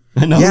Geographic.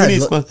 I know Yeah, who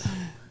needs clothes.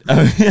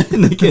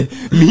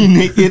 Me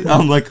naked.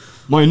 I'm like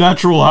my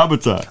natural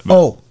habitat.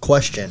 Oh,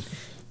 question.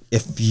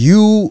 If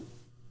you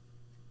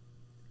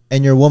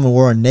and your woman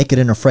were naked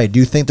and afraid, do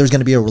you think there's going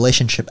to be a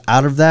relationship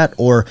out of that?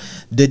 Or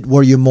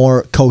were you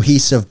more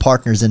cohesive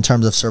partners in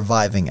terms of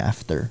surviving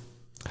after?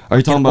 Are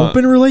you talking about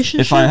Open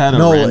relationship? if I had a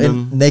No,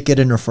 random? in Naked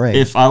and Afraid.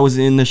 If I was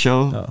in the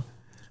show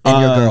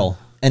and your girl.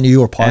 And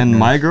you were partners. and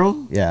my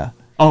girl, Yeah.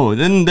 oh,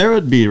 then there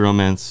would be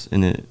romance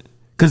in it,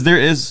 because there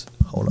is.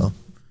 Hold on.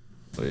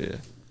 Oh yeah.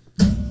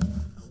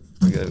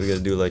 We gotta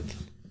do like.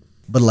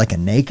 But like a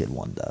naked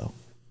one, though.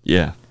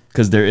 Yeah,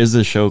 because there is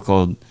a show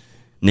called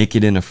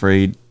Naked and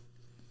Afraid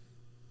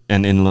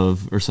and in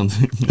Love or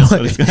something.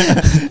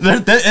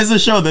 that is a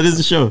show. That is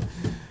a show.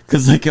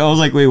 Because like I was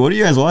like, wait, what are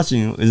you guys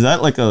watching? Is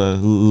that like a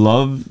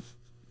love,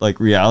 like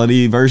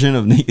reality version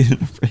of Naked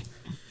and Afraid?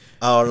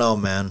 I don't know,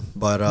 man.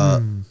 But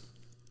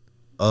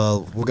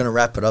we're gonna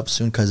wrap it up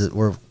soon because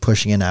we're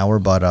pushing an hour.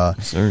 But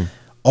Sir,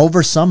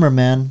 over summer,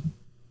 man,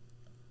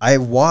 I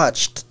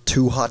watched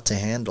Too Hot to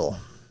Handle.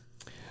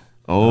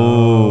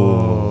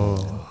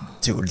 oh,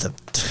 Dude,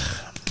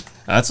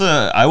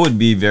 I would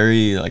be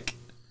very like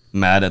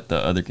mad at the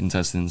other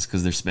contestants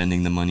because they're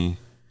spending the money.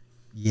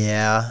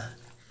 yeah.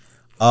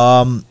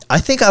 I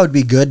think I would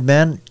be good,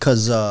 man,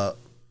 because I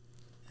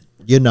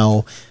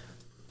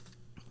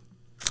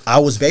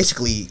was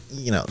basically,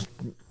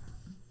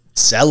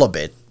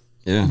 celibate.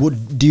 Yeah.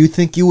 Do you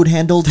think you would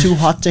handle Too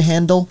Hot to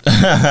Handle?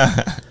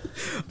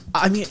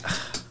 I mean,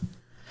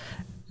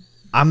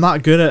 I'm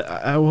not good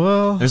at.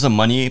 Well, There's a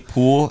money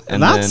pool,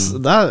 and that's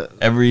then that.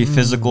 every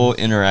physical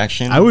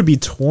interaction. I would be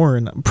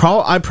torn.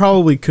 I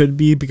probably could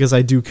be because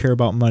I do care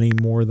about money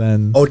more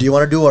than. Oh, do you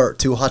want to do our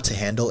Too Hot to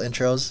Handle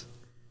intros?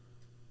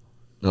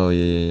 Oh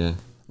yeah.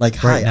 Like,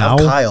 hi, Right now?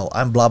 I'm Kyle.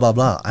 I'm blah, blah,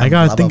 blah. I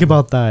gotta think blah.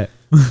 about that.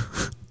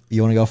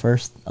 You want to go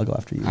first? I'll go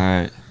after you. All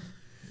right.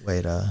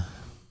 Wait,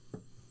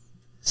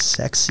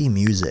 sexy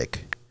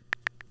music.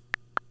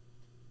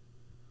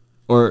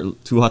 Or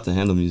Too Hot to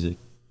Handle music.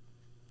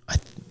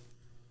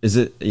 Is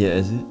it? Yeah,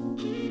 is it?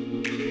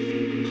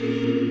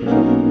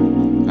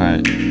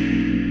 Alright.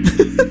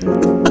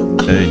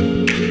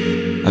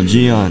 Hey. I'm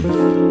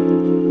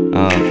Gian.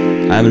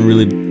 I haven't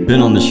really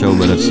been on the show,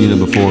 but I've seen it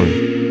before.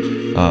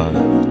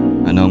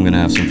 I know I'm gonna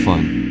have some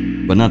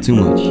fun, but not too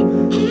much.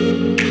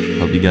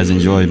 Hope you guys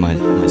enjoy my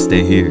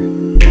stay here.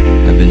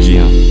 I've been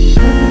Gian.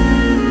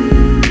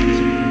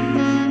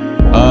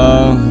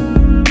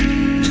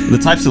 the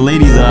types of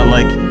ladies that I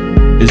like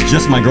is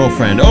just my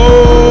girlfriend.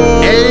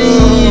 Oh!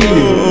 Hey!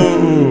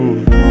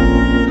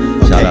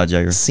 Shout out,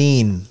 Jagger.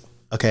 Scene.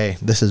 Okay,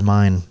 this is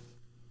mine.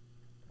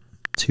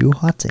 Too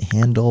hot to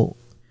handle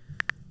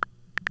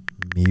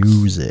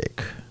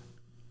music.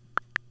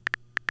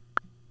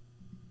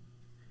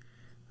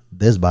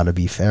 This about to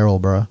be feral,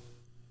 bruh.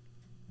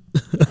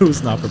 I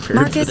was not prepared.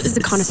 Marcus is a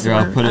connoisseur Here,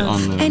 I'll put it of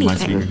on my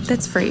anything speakers.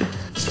 that's free.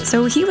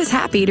 So he was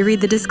happy to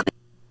read the disclaimer.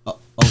 Oh,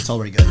 it's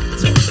already good.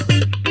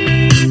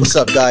 What's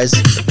up, guys?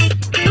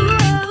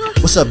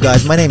 What's up,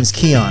 guys? My name is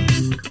Keon.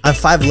 I'm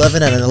 5'11"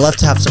 and I love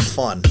to have some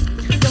fun.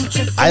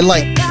 I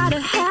like,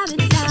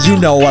 you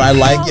know what I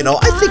like, you know.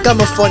 I think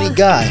I'm a funny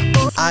guy.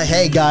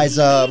 Hey guys,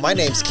 my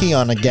name's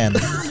Keon again.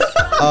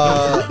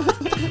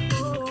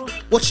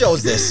 What show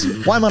is this?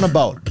 Why am I on a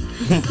boat?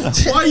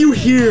 Why are you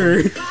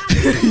here?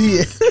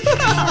 Yeah.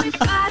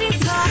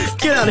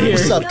 Get out of here.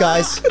 What's up,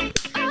 guys?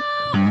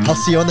 I'll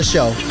see you on the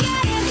show.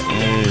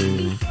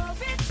 Hey.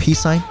 Peace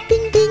sign.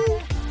 Ding ding.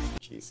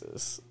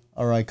 Jesus.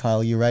 All right,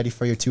 Kyle, you ready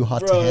for your too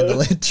hot to Bruh.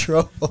 handle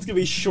intro? It's gonna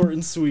be short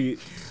and sweet.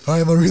 I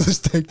am a real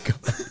estate guy.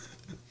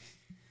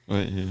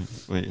 Wait, here.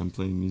 Wait, I'm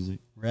playing music.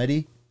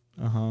 Ready?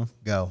 Uh-huh.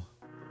 Go.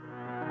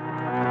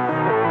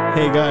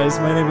 Hey guys,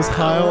 my name is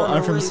Kyle.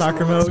 I'm from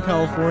Sacramento,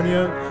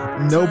 California.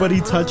 Nobody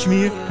touch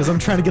me because I'm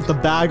trying to get the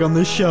bag on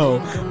this show.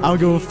 I don't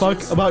give a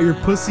fuck about your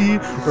pussy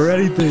or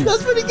anything.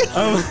 That's pretty good.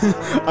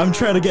 I'm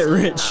trying to get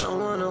rich.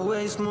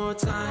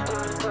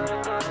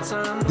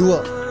 Do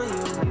a.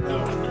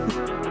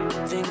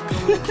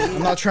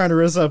 I'm not trying to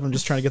rizz up. I'm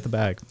just trying to get the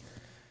bag.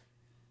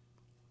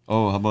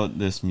 Oh, how about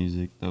this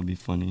music? That would be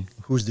funny.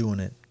 Who's doing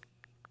it?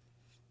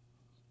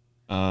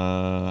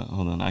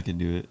 Hold on, I could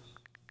do it.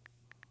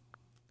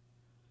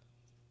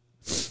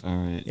 All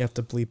right. You have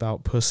to bleep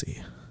out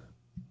pussy.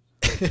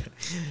 I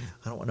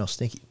don't want no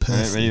stinky All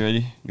right, pussy.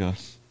 ready? Go.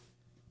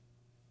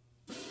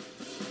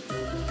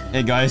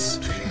 Hey guys,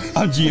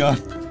 I'm Gian.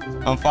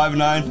 I'm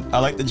 5'9". I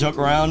like to joke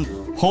around.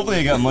 Hopefully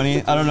I got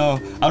money. I don't know.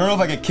 I don't know if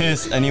I could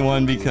kiss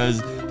anyone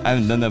because I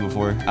haven't done that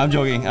before. I'm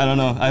joking. I don't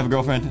know. I have a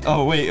girlfriend.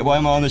 Oh wait, why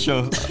am I on the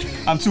show?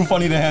 I'm too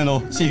funny to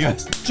handle. See you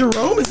guys.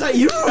 Jerome, is that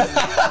you?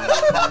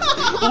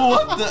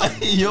 What the?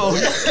 Yo,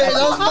 he's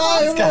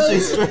catching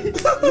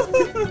strays.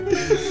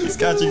 He's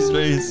catching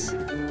strays.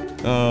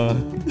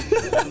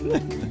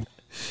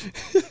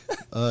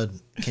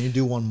 Can you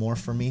do one more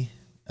for me,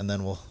 and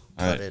then we'll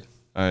cut it.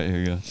 All right, here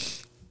we go.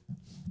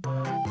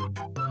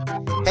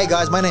 Hey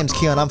guys, my name's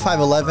Keon. I'm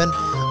 5'11".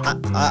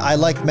 I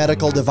like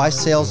medical device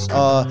sales.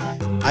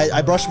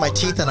 I brush my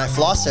teeth and I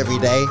floss every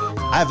day.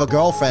 I have a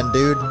girlfriend,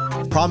 dude.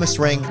 Promise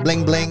ring,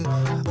 bling bling.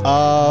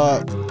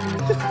 Are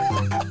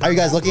you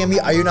guys looking at me?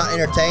 Are you not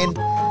entertained?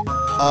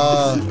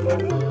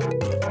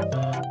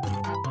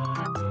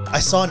 I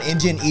saw an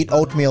Indian eat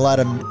oatmeal at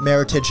a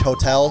Meritage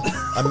Hotel,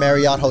 a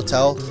Marriott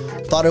Hotel.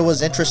 Thought it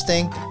was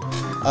interesting.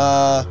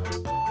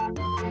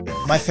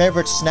 My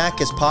favorite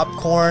snack is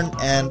popcorn,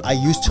 and I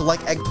used to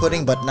like egg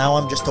pudding, but now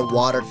I'm just a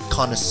water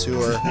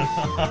connoisseur.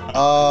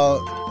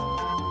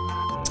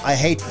 I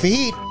hate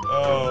feet.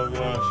 Oh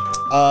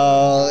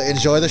gosh.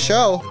 Enjoy the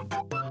show.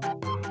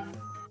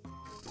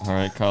 All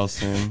right,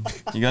 Carlson.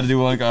 You got to do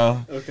one,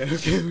 Kyle. Okay.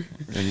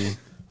 Ready?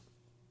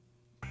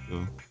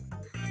 Go.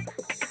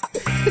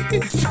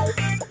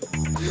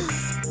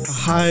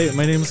 Hi,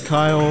 my name is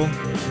Kyle.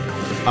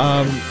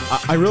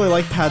 I really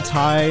like pad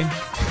thai.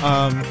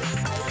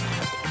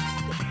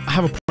 I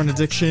have a porn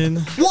addiction.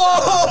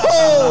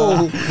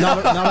 Whoa!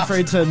 Not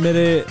afraid to admit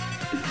it.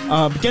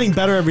 Getting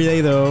better every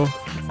day though.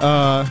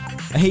 I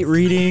hate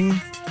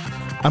reading.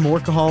 I'm a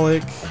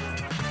workaholic,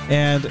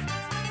 and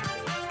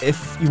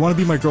if you want to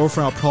be my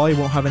girlfriend, I probably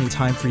won't have any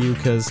time for you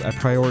because I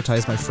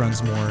prioritize my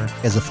friends more.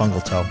 As a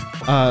fungal toe.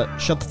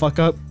 Shut the fuck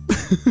up.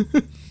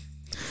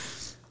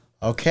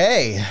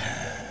 Okay.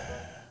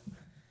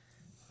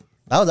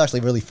 That was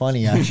actually really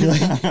funny, actually.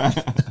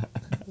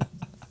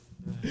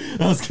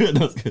 That was good.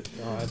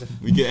 God.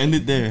 We can end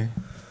it there.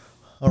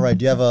 All right,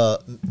 do you have a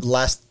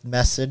last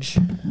message?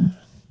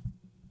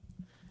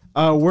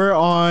 We're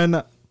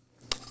on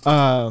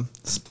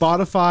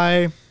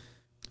Spotify,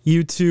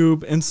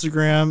 YouTube,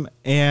 Instagram,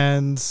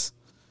 and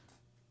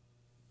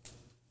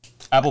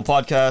Apple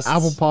Podcasts.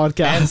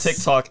 And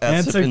TikTok.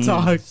 And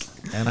TikTok.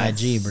 And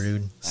IG,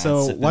 dude.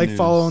 So Sippin' like, News.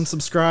 follow, and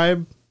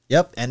subscribe.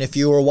 Yep, and if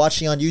you are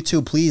watching on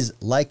YouTube, please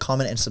like,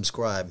 comment, and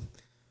subscribe.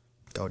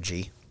 Go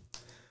G.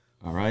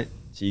 All right.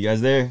 See you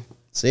guys there.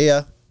 See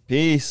ya.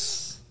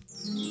 Peace.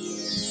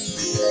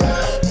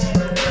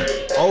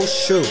 Oh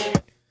shoot.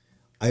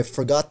 I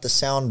forgot the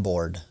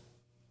soundboard.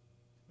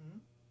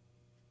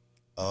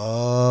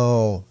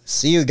 Oh.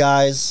 See you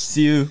guys.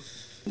 See you.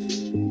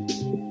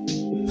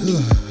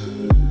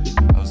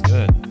 That was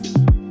good.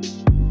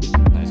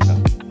 Nice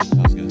cut.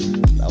 That was good.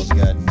 That was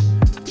good.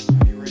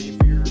 Are you ready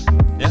for your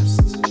Yes.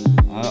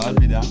 I'd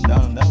be down.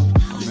 I'm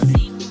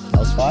ready. That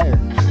was fire.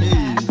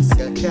 Hey.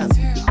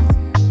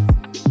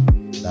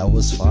 That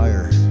was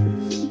fire.